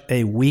such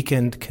a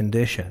weakened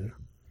condition?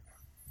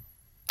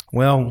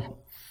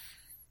 Well,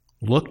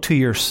 look to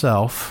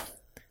yourself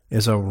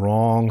is a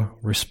wrong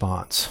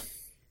response.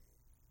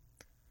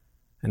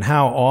 And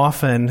how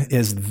often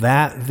is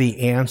that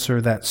the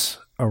answer that's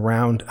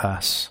around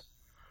us?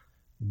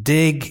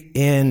 Dig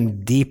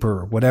in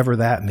deeper, whatever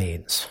that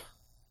means.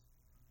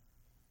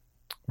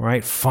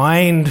 Right?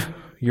 Find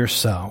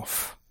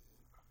yourself.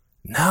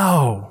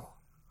 No.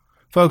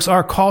 Folks,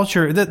 our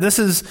culture, this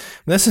is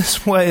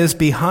what is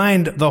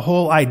behind the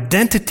whole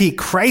identity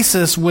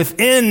crisis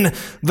within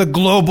the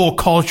global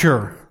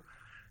culture.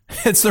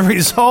 It's the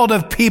result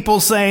of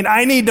people saying,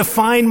 I need to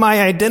find my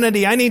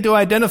identity. I need to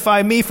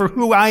identify me for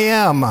who I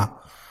am.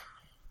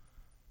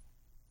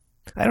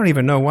 I don't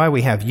even know why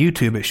we have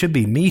YouTube. It should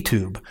be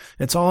MeTube.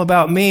 It's all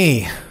about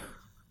me.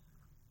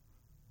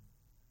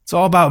 It's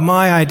all about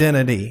my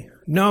identity.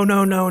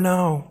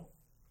 No.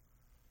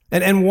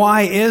 And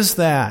why is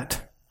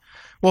that?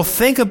 Well,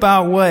 think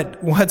about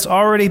what's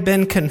already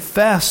been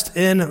confessed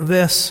in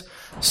this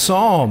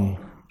psalm.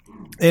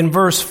 In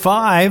verse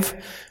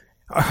 5,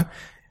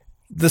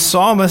 the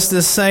psalmist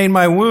is saying,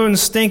 my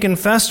wounds stink and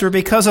fester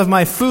because of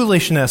my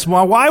foolishness.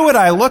 Well, why would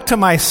I look to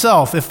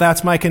myself if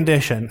that's my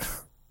condition?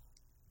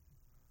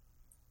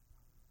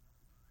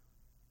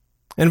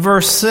 In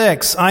verse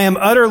 6, I am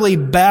utterly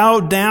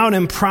bowed down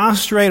and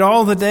prostrate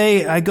all the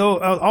day I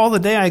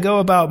go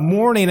about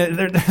mourning.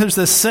 There's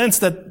this sense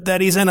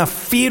that he's in a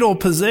fetal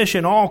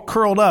position, all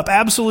curled up,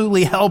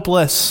 absolutely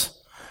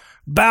helpless,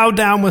 bowed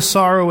down with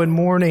sorrow and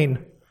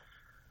mourning.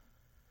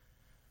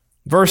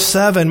 Verse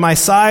 7, my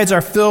sides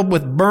are filled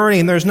with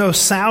burning. There's no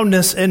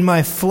soundness in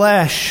my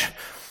flesh.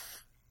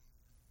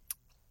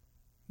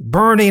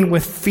 Burning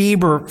with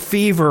fever,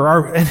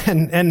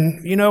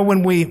 and you know,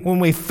 when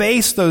we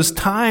face those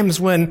times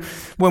when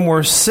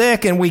we're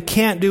sick and we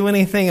can't do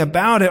anything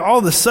about it, all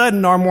of a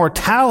sudden our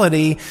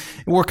mortality,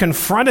 we're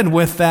confronted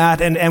with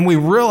that, and we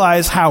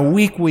realize how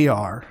weak we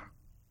are.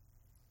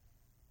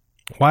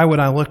 Why would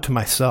I look to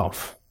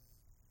myself?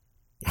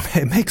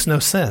 It makes no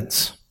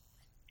sense.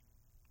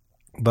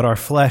 But our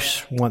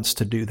flesh wants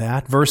to do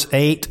that. Verse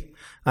 8,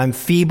 I'm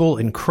feeble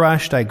and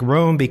crushed. I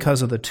groan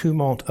because of the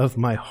tumult of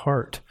my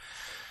heart.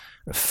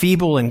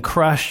 feeble and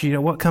crushed,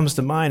 what comes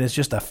to mind is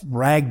just a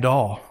rag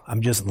doll.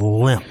 I'm just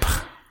limp.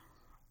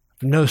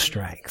 No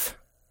strength.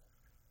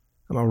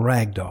 I'm a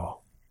rag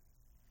doll.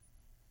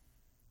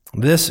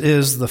 This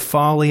is the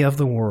folly of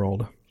the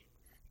world.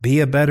 Be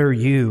a better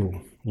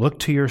you. Look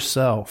to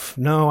yourself.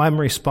 No, I'm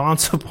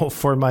responsible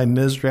for my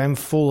misery. I'm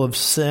full of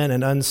sin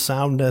and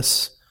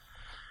unsoundness.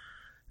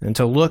 And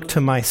to look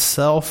to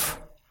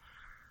myself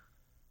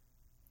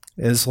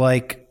is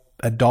like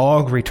a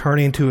dog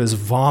returning to his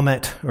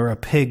vomit or a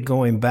pig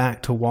going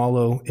back to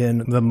wallow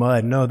in the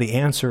mud. No, the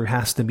answer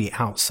has to be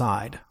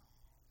outside.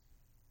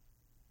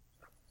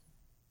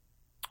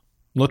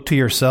 Look to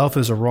yourself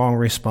is a wrong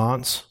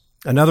response.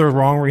 Another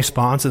wrong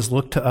response is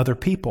look to other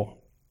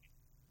people.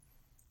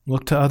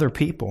 Look to other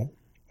people.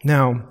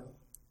 Now,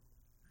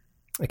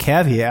 a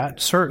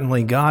caveat,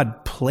 certainly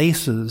God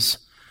places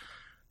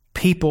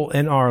people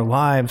in our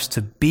lives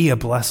to be a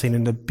blessing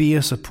and to be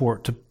a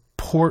support,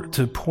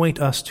 to point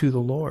us to the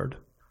Lord.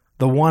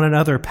 The one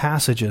another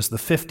passages, the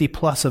 50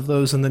 plus of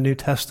those in the New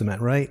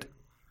Testament, right?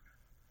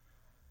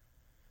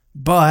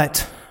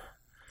 But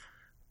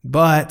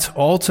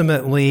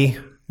ultimately,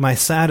 my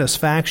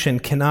satisfaction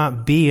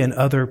cannot be in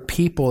other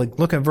people.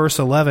 Look at verse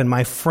 11.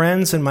 My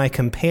friends and my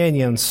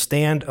companions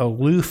stand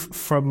aloof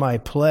from my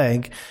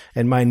plague,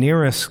 and my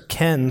nearest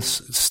kin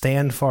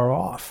stand far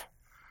off.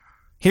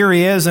 Here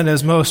he is in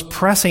his most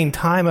pressing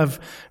time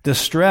of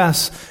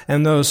distress,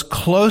 and those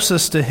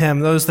closest to him,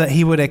 those that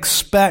he would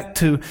expect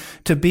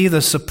to be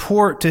the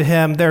support to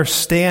him, they're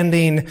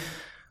standing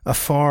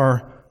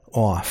afar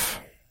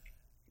off.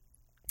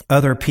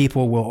 Other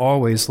people will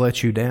always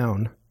let you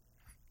down.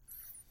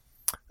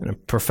 And a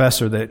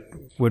professor that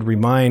would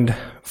remind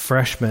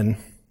freshmen,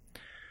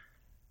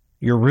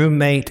 your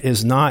roommate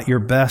is not your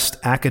best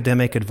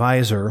academic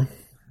advisor,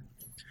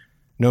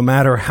 no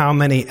matter how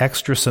many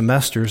extra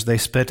semesters they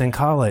spent in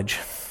college.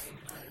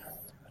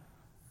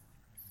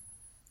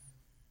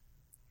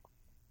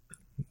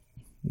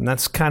 And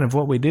that's kind of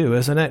what we do,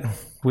 isn't it?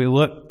 We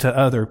look to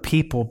other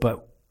people,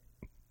 but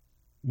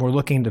we're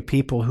looking to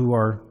people who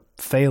are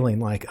failing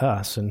like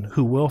us and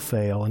who will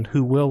fail and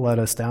who will let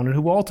us down and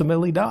who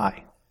ultimately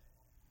die.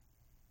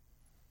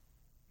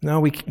 No,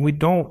 we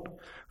don't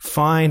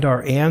find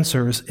our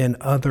answers in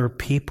other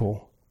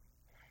people.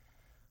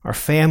 Our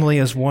family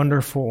is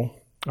wonderful.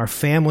 Our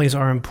families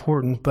are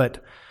important,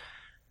 but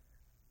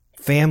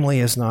family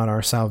is not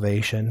our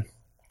salvation.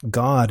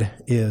 God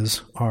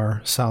is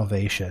our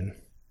salvation.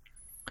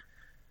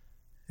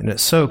 And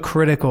it's so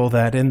critical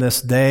that in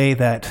this day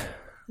that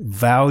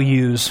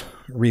values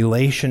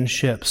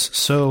relationships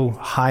so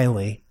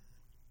highly,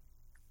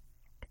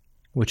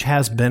 which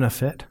has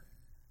benefit,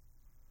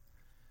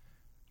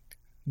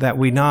 that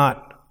we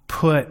not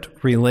put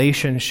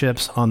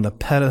relationships on the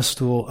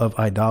pedestal of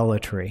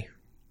idolatry.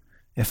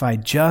 If I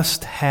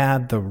just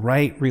had the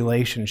right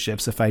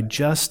relationships, if I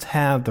just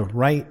had the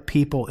right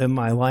people in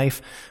my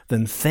life,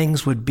 then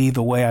things would be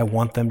the way I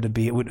want them to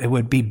be. It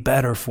would be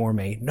better for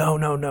me.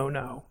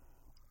 No.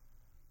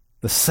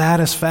 The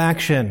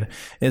satisfaction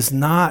is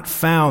not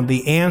found.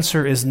 The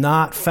answer is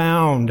not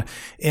found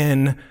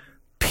in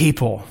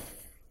people.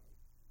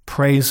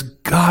 Praise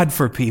God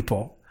for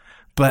people,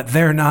 but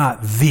they're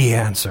not the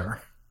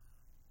answer.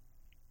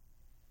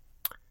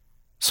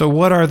 So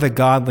what are the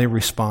godly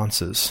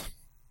responses?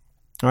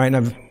 All right,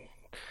 and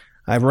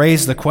I've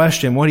raised the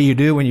question, what do you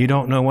do when you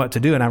don't know what to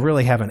do? And I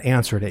really haven't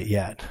answered it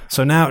yet.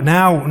 So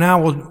now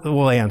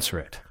we'll answer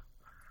it.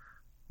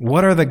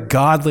 What are the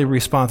godly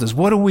responses?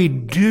 What do we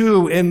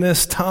do in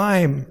this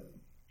time?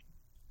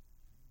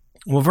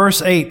 Well,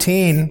 verse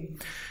 18,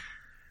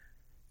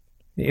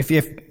 if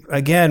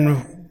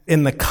again,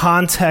 in the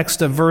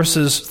context of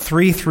verses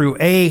 3 through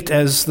 8,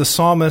 as the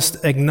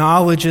psalmist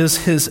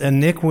acknowledges his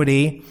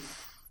iniquity,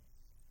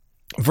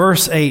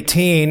 verse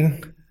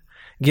 18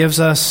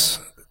 gives us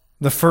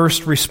the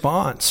first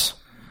response.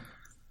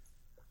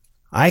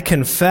 I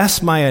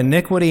confess my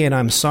iniquity and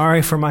I'm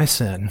sorry for my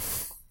sin.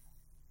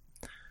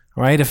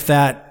 Right?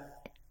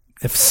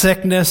 If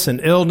sickness and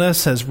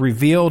illness has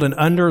revealed an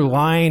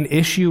underlying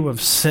issue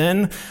of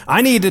sin,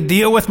 I need to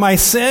deal with my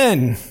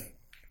sin.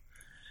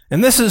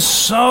 And this is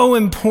so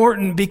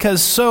important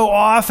because so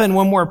often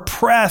when we're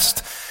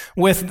pressed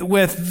with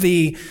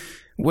the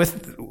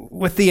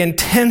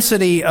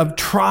intensity of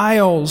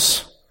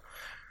trials,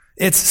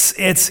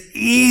 it's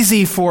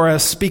easy for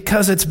us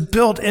because it's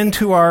built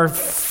into our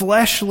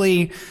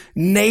fleshly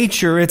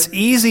nature. It's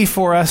easy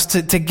for us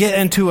to get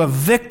into a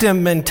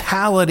victim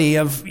mentality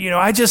of,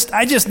 I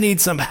just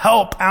need some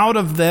help out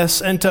of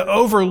this, and to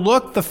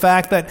overlook the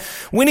fact that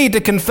we need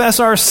to confess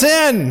our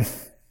sin.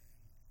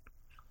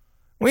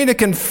 We need to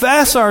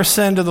confess our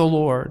sin to the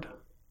Lord.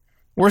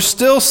 We're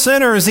still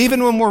sinners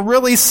even when we're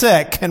really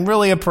sick and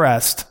really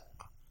oppressed.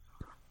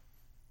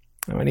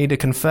 And we need to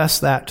confess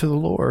that to the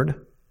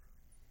Lord.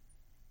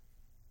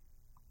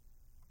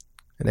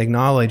 And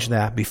acknowledge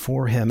that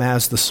before Him,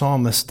 as the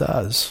psalmist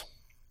does.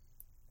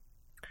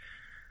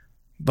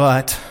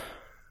 But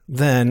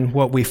then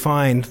what we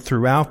find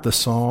throughout the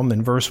psalm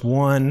in verse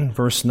 1,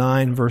 verse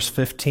 9, verse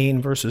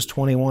 15, verses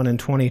 21 and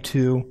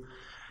 22,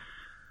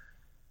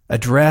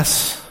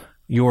 Address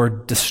your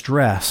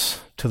distress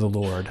to the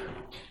Lord.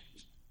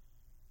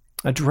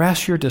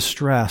 Address your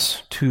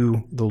distress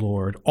to the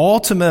Lord.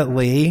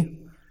 Ultimately,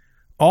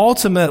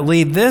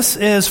 this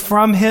is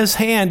from His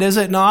hand, is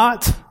it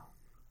not?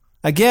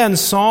 Again,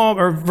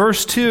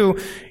 verse 2,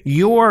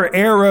 your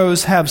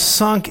arrows have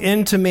sunk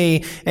into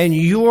me, and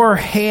your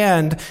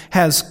hand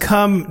has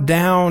come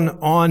down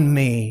on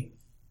me.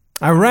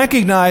 I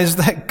recognize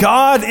that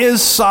God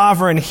is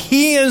sovereign.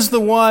 He is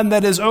the one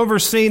that is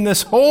overseeing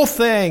this whole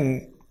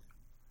thing.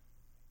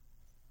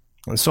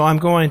 And so I'm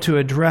going to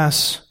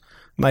address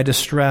my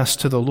distress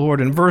to the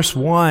Lord. In verse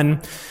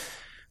 1,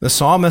 the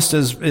psalmist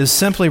is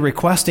simply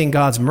requesting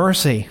God's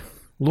mercy.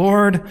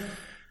 Lord,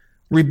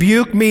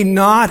 rebuke me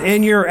not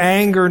in your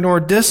anger, nor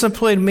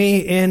discipline me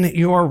in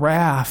your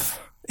wrath.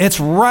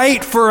 It's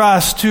right for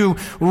us to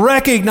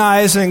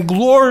recognize and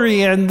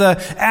glory in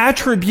the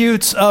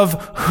attributes of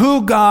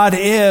who God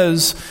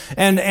is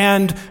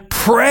and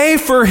pray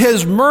for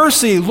His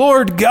mercy.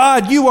 Lord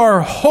God, you are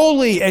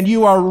holy and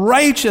you are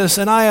righteous,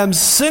 and I am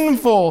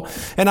sinful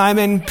and I'm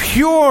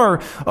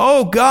impure.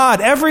 Oh God,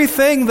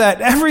 everything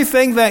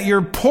that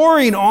you're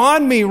pouring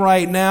on me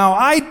right now,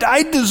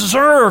 I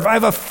deserve.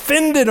 I've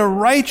offended a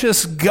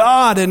righteous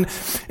God, and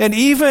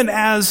even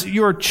as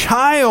your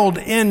child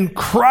in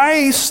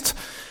Christ,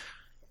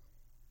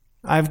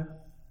 I've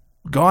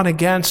gone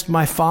against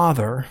my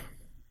Father.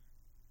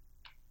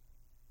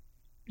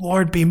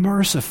 Lord, be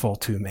merciful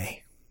to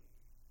me.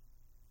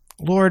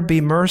 Lord, be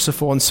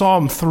merciful. In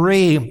Psalm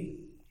 3,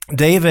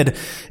 David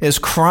is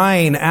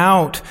crying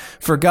out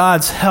for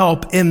God's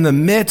help in the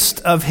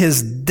midst of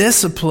his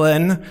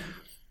discipline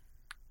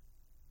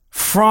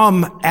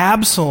from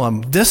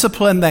Absalom.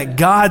 Discipline that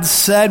God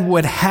said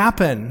would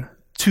happen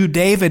to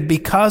David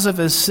because of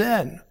his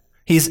sin.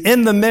 He's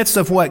in the midst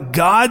of what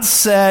God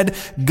said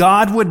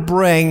God would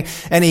bring,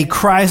 and he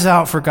cries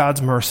out for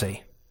God's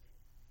mercy.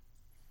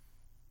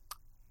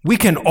 We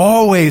can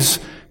always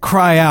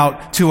cry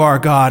out to our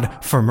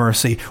God for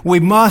mercy. We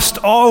must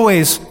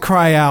always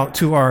cry out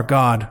to our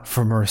God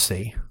for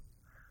mercy.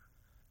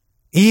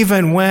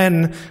 Even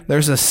when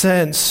there's a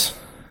sense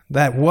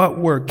that what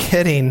we're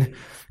getting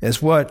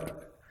is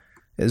what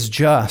is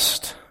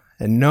just,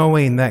 and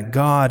knowing that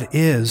God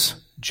is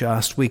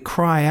just, we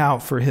cry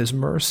out for His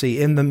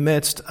mercy in the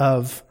midst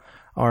of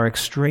our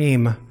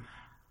extreme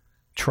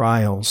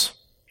trials.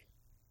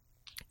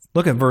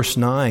 Look at verse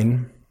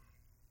 9.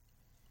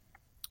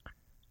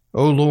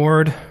 O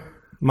Lord,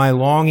 my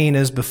longing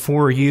is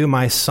before you,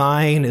 my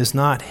sighing is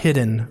not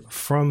hidden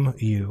from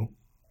you.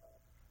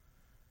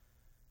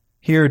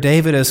 Here,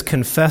 David is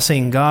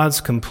confessing God's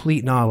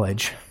complete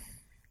knowledge.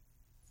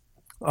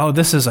 Oh,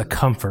 this is a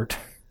comfort.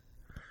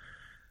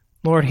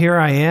 Lord, here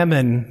I am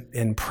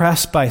and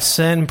pressed by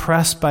sin,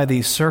 pressed by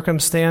these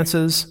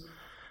circumstances.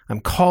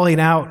 I'm calling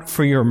out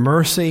for your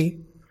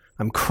mercy.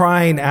 I'm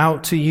crying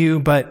out to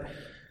you, but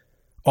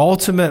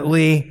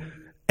ultimately,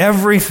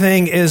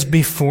 everything is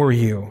before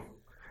you.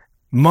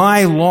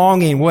 My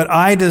longing, what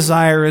I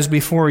desire is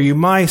before you.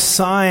 My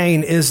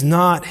sighing is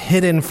not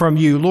hidden from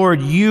you. Lord,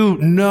 you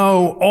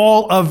know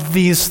all of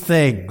these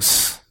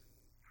things.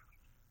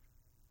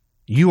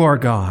 You are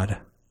God.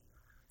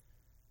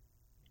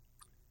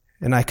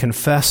 And I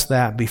confess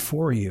that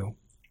before you.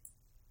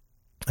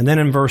 And then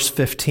in verse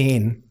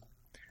 15,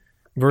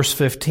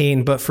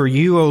 but for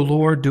you, O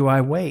Lord, do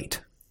I wait.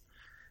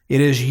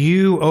 It is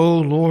you, O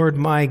Lord,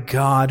 my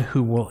God,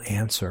 who will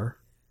answer.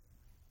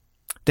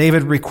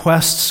 David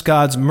requests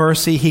God's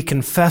mercy. He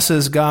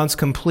confesses God's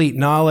complete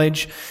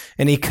knowledge,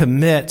 and he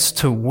commits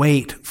to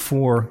wait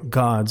for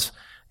God's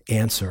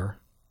answer.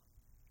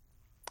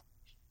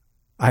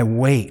 I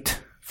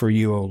wait for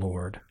you, O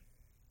Lord.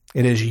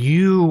 It is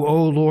you,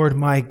 O Lord,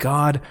 my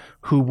God,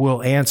 who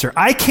will answer.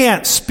 I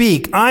can't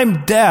speak.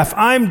 I'm deaf.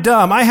 I'm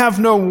dumb. I have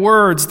no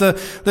words.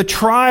 The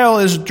trial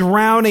is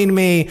drowning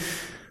me,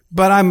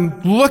 but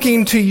I'm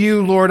looking to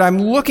you, Lord. I'm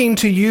looking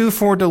to you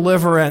for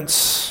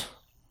deliverance.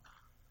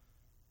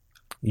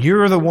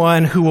 You're the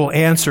one who will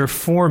answer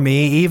for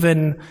me,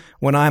 even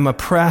when I'm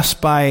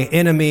oppressed by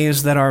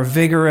enemies that are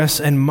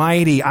vigorous and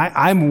mighty.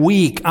 I'm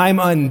weak. I'm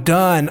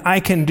undone. I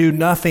can do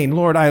nothing.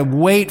 Lord, I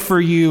wait for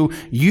you.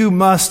 You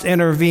must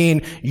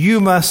intervene. You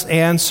must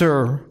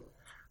answer.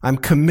 I'm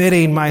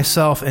committing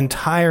myself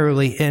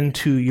entirely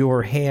into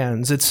your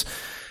hands. It's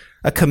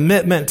a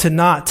commitment to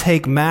not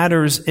take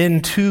matters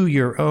into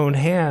your own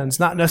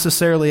hands, not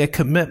necessarily a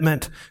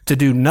commitment to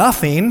do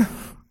nothing.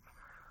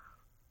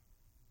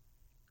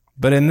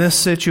 But in this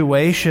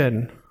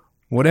situation,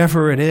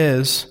 whatever it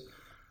is,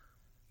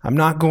 I'm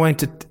not going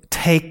to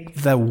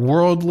take the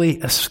worldly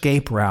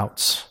escape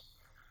routes.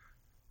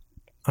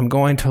 I'm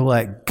going to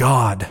let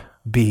God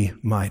be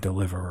my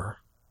deliverer.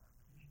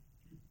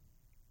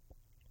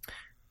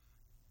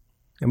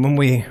 And when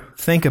we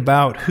think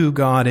about who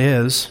God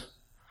is,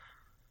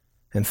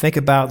 and think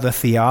about the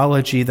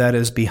theology that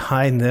is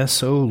behind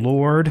this, O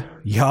Lord,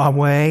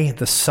 Yahweh,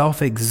 the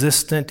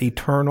self-existent,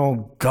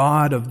 eternal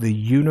God of the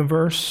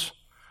universe,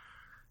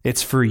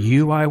 it's for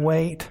you I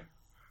wait.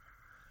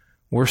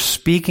 We're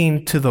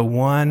speaking to the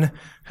one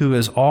who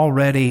is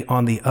already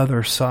on the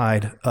other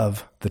side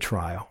of the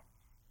trial.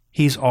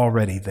 He's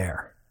already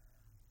there.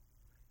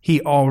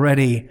 He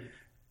already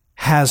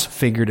has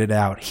figured it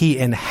out. He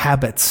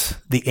inhabits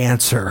the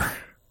answer.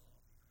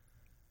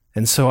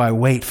 And so I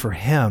wait for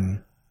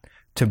him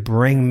to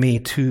bring me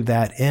to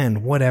that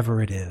end,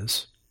 whatever it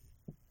is.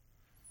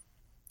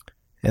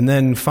 And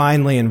then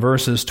finally in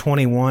verses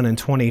 21 and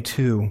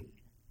 22,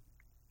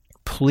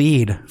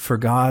 plead for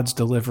God's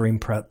delivering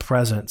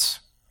presence.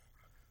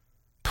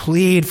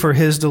 Plead for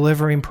his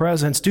delivering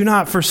presence. Do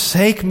not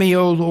forsake me,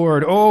 O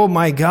Lord. O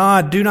my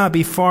God, do not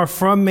be far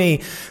from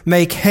me.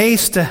 Make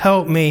haste to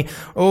help me,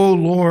 O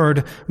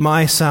Lord,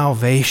 my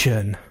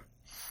salvation.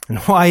 And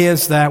why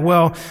is that?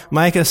 Well,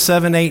 Micah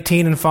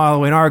 7:18 and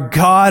following, our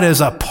God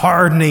is a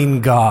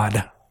pardoning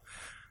God.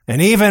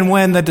 And even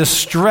when the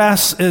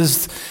distress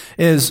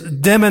is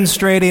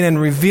demonstrating and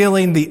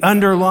revealing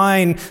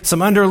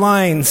some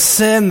underlying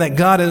sin that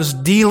God is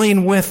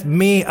dealing with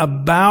me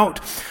about,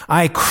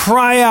 I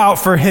cry out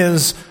for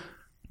his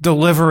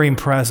delivering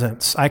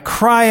presence. I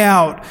cry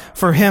out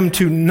for him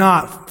to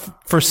not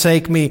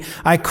forsake me.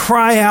 I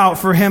cry out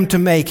for him to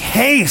make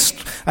haste.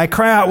 I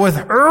cry out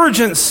with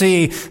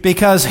urgency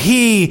because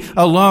he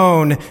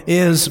alone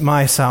is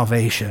my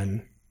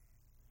salvation.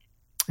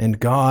 And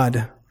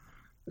God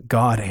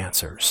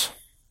answers.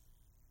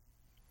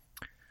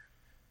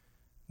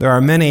 There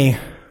are many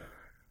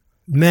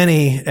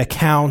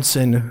accounts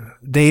in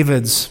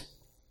David's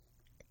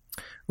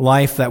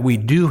life that we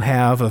do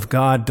have of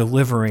God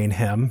delivering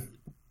him.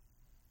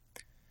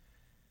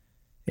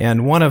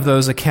 And one of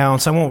those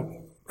accounts, I won't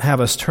have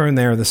us turn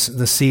there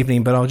this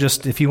evening, but I'll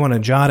just, if you want to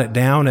jot it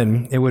down,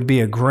 and it would be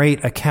a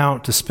great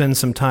account to spend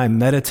some time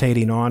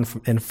meditating on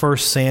in 1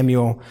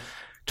 Samuel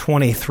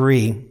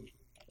 23.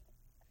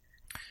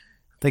 I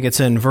think it's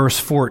in verse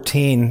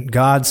 14.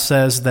 God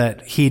says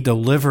that he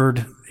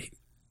delivered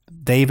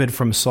David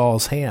from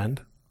Saul's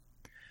hand.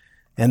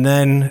 And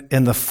then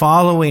in the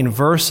following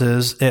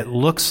verses, it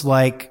looks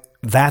like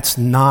that's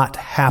not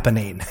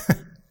happening.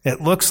 It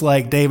looks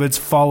like David's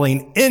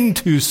falling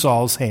into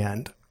Saul's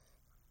hand.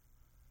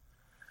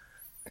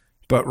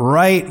 But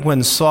right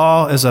when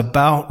Saul is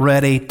about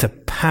ready to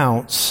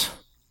pounce,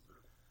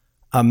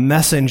 a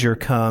messenger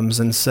comes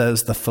and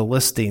says the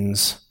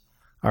Philistines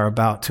are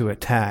about to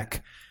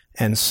attack.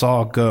 And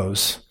Saul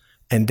goes,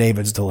 and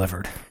David's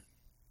delivered.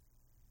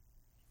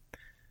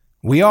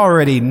 We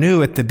already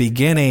knew at the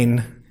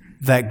beginning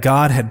that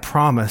God had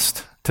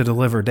promised to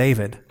deliver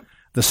David.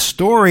 The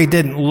story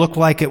didn't look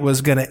like it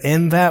was going to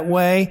end that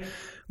way,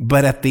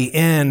 but at the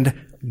end,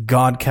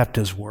 God kept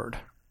his word.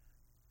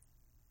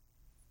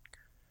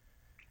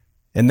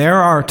 And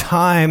there are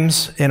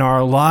times in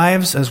our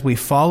lives as we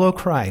follow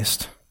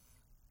Christ,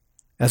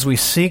 as we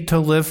seek to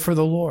live for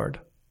the Lord,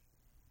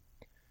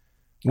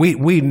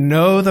 we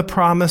know the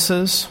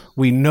promises.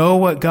 We know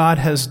what God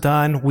has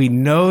done. We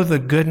know the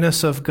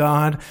goodness of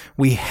God.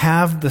 We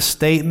have the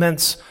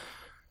statements,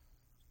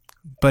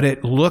 but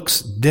it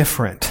looks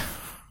different.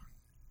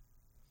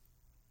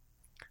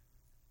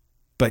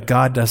 But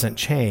God doesn't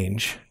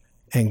change,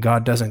 and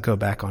God doesn't go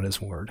back on his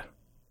word.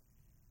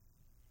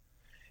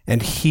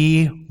 And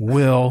he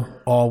will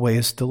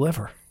always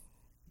deliver.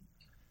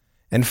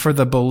 And for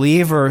the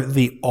believer,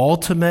 the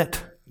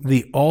ultimate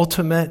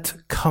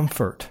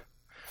comfort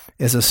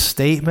is a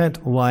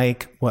statement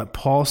like what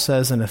Paul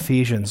says in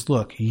Ephesians.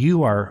 Look,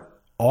 you are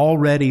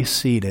already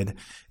seated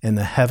in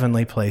the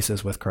heavenly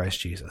places with Christ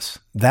Jesus.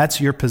 That's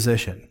your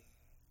position.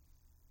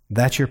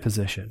 That's your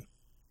position.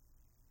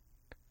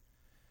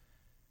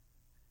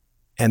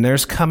 And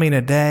there's coming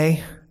a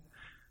day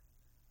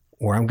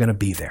where I'm going to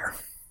be there.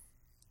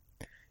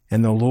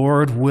 And the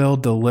Lord will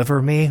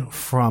deliver me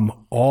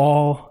from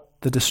all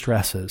the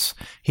distresses.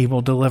 He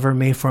will deliver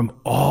me from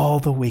all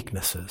the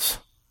weaknesses.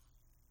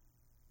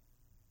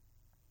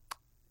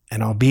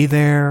 And I'll be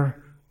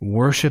there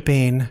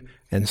worshiping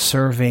and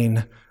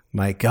serving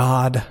my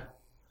God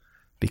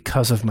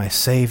because of my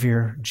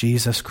Savior,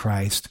 Jesus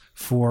Christ,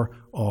 for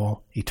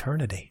all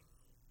eternity.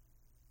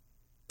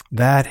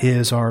 That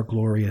is our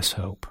glorious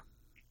hope.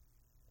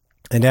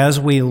 And as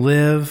we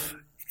live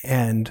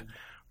and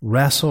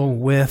wrestle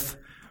with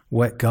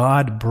what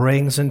God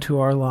brings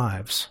into our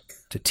lives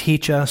to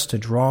teach us, to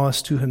draw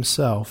us to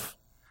himself,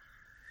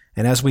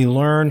 and as we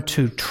learn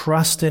to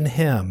trust in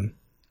him,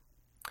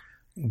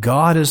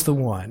 God is the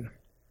one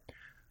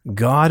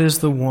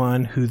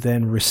who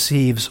then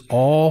receives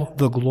all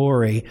the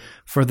glory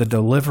for the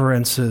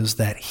deliverances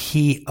that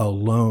he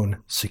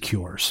alone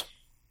secures.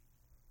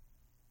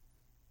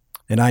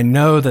 And I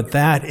know that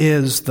that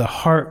is the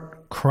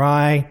heart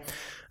cry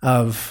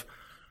of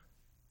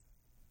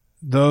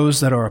those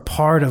that are a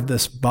part of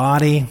this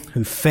body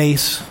who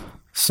face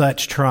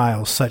such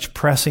trials, such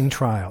pressing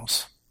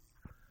trials,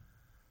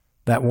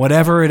 that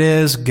whatever it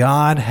is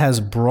God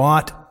has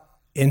brought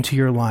into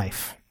your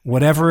life,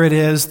 whatever it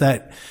is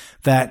that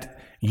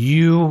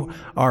you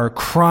are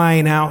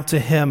crying out to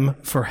him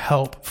for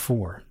help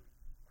for,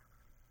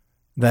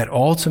 that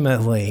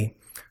ultimately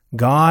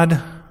God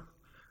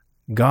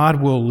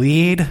will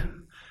lead,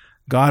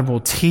 God will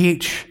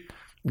teach.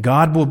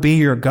 God will be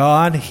your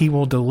God. He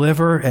will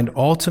deliver, and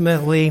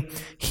ultimately,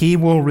 He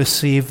will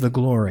receive the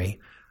glory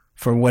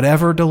for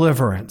whatever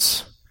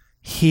deliverance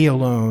He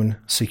alone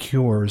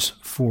secures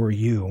for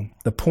you.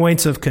 The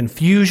points of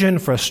confusion,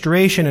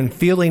 frustration, and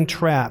feeling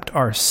trapped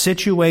are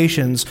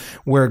situations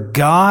where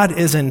God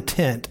is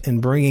intent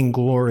in bringing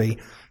glory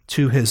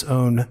to His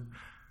own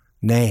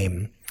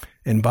name.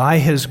 And by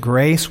His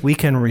grace, we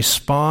can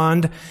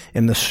respond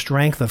in the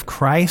strength of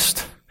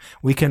Christ.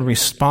 We can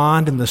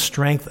respond in the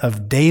strength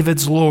of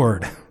David's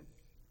Lord,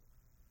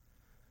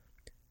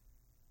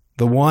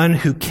 the one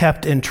who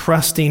kept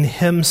entrusting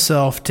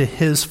himself to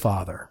his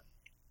Father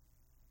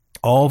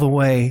all the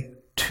way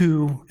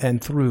to and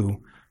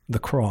through the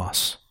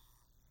cross.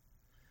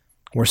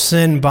 Where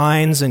sin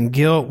binds and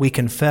guilt, we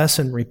confess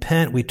and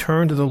repent. We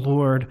turn to the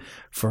Lord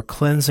for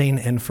cleansing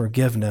and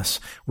forgiveness.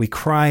 We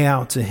cry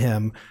out to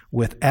Him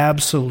with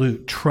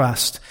absolute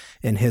trust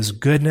in His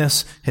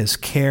goodness, His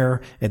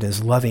care, and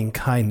His loving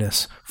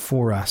kindness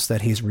for us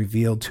that He's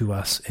revealed to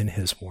us in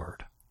His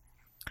Word.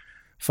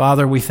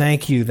 Father, we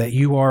thank You that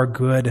You are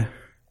good.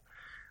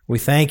 We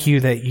thank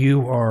You that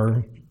You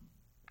are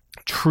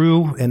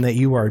true and that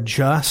You are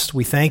just.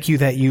 We thank You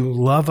that You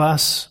love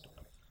us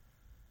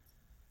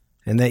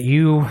and that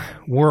You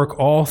work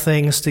all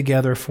things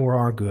together for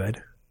our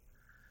good.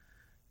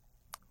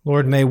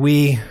 Lord, may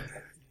we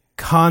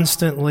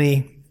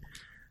constantly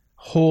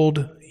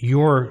hold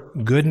Your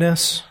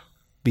goodness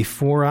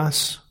before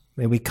us.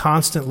 May we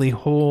constantly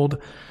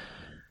hold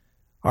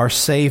our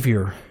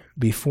Savior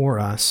before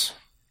us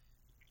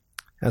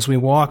as we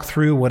walk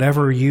through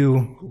whatever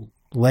You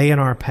lay in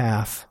our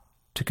path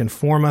to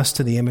conform us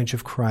to the image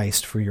of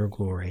Christ for Your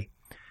glory.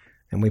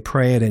 And we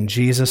pray it in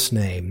Jesus'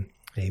 name.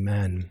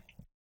 Amen.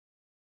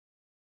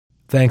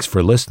 Thanks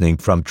for listening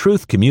from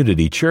Truth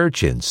Community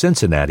Church in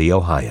Cincinnati,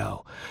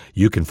 Ohio.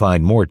 You can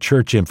find more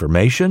church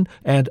information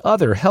and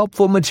other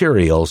helpful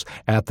materials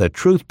at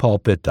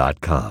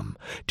thetruthpulpit.com,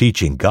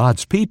 teaching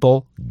God's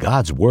people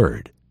God's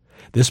Word.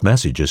 This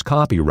message is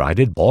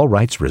copyrighted, all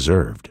rights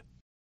reserved.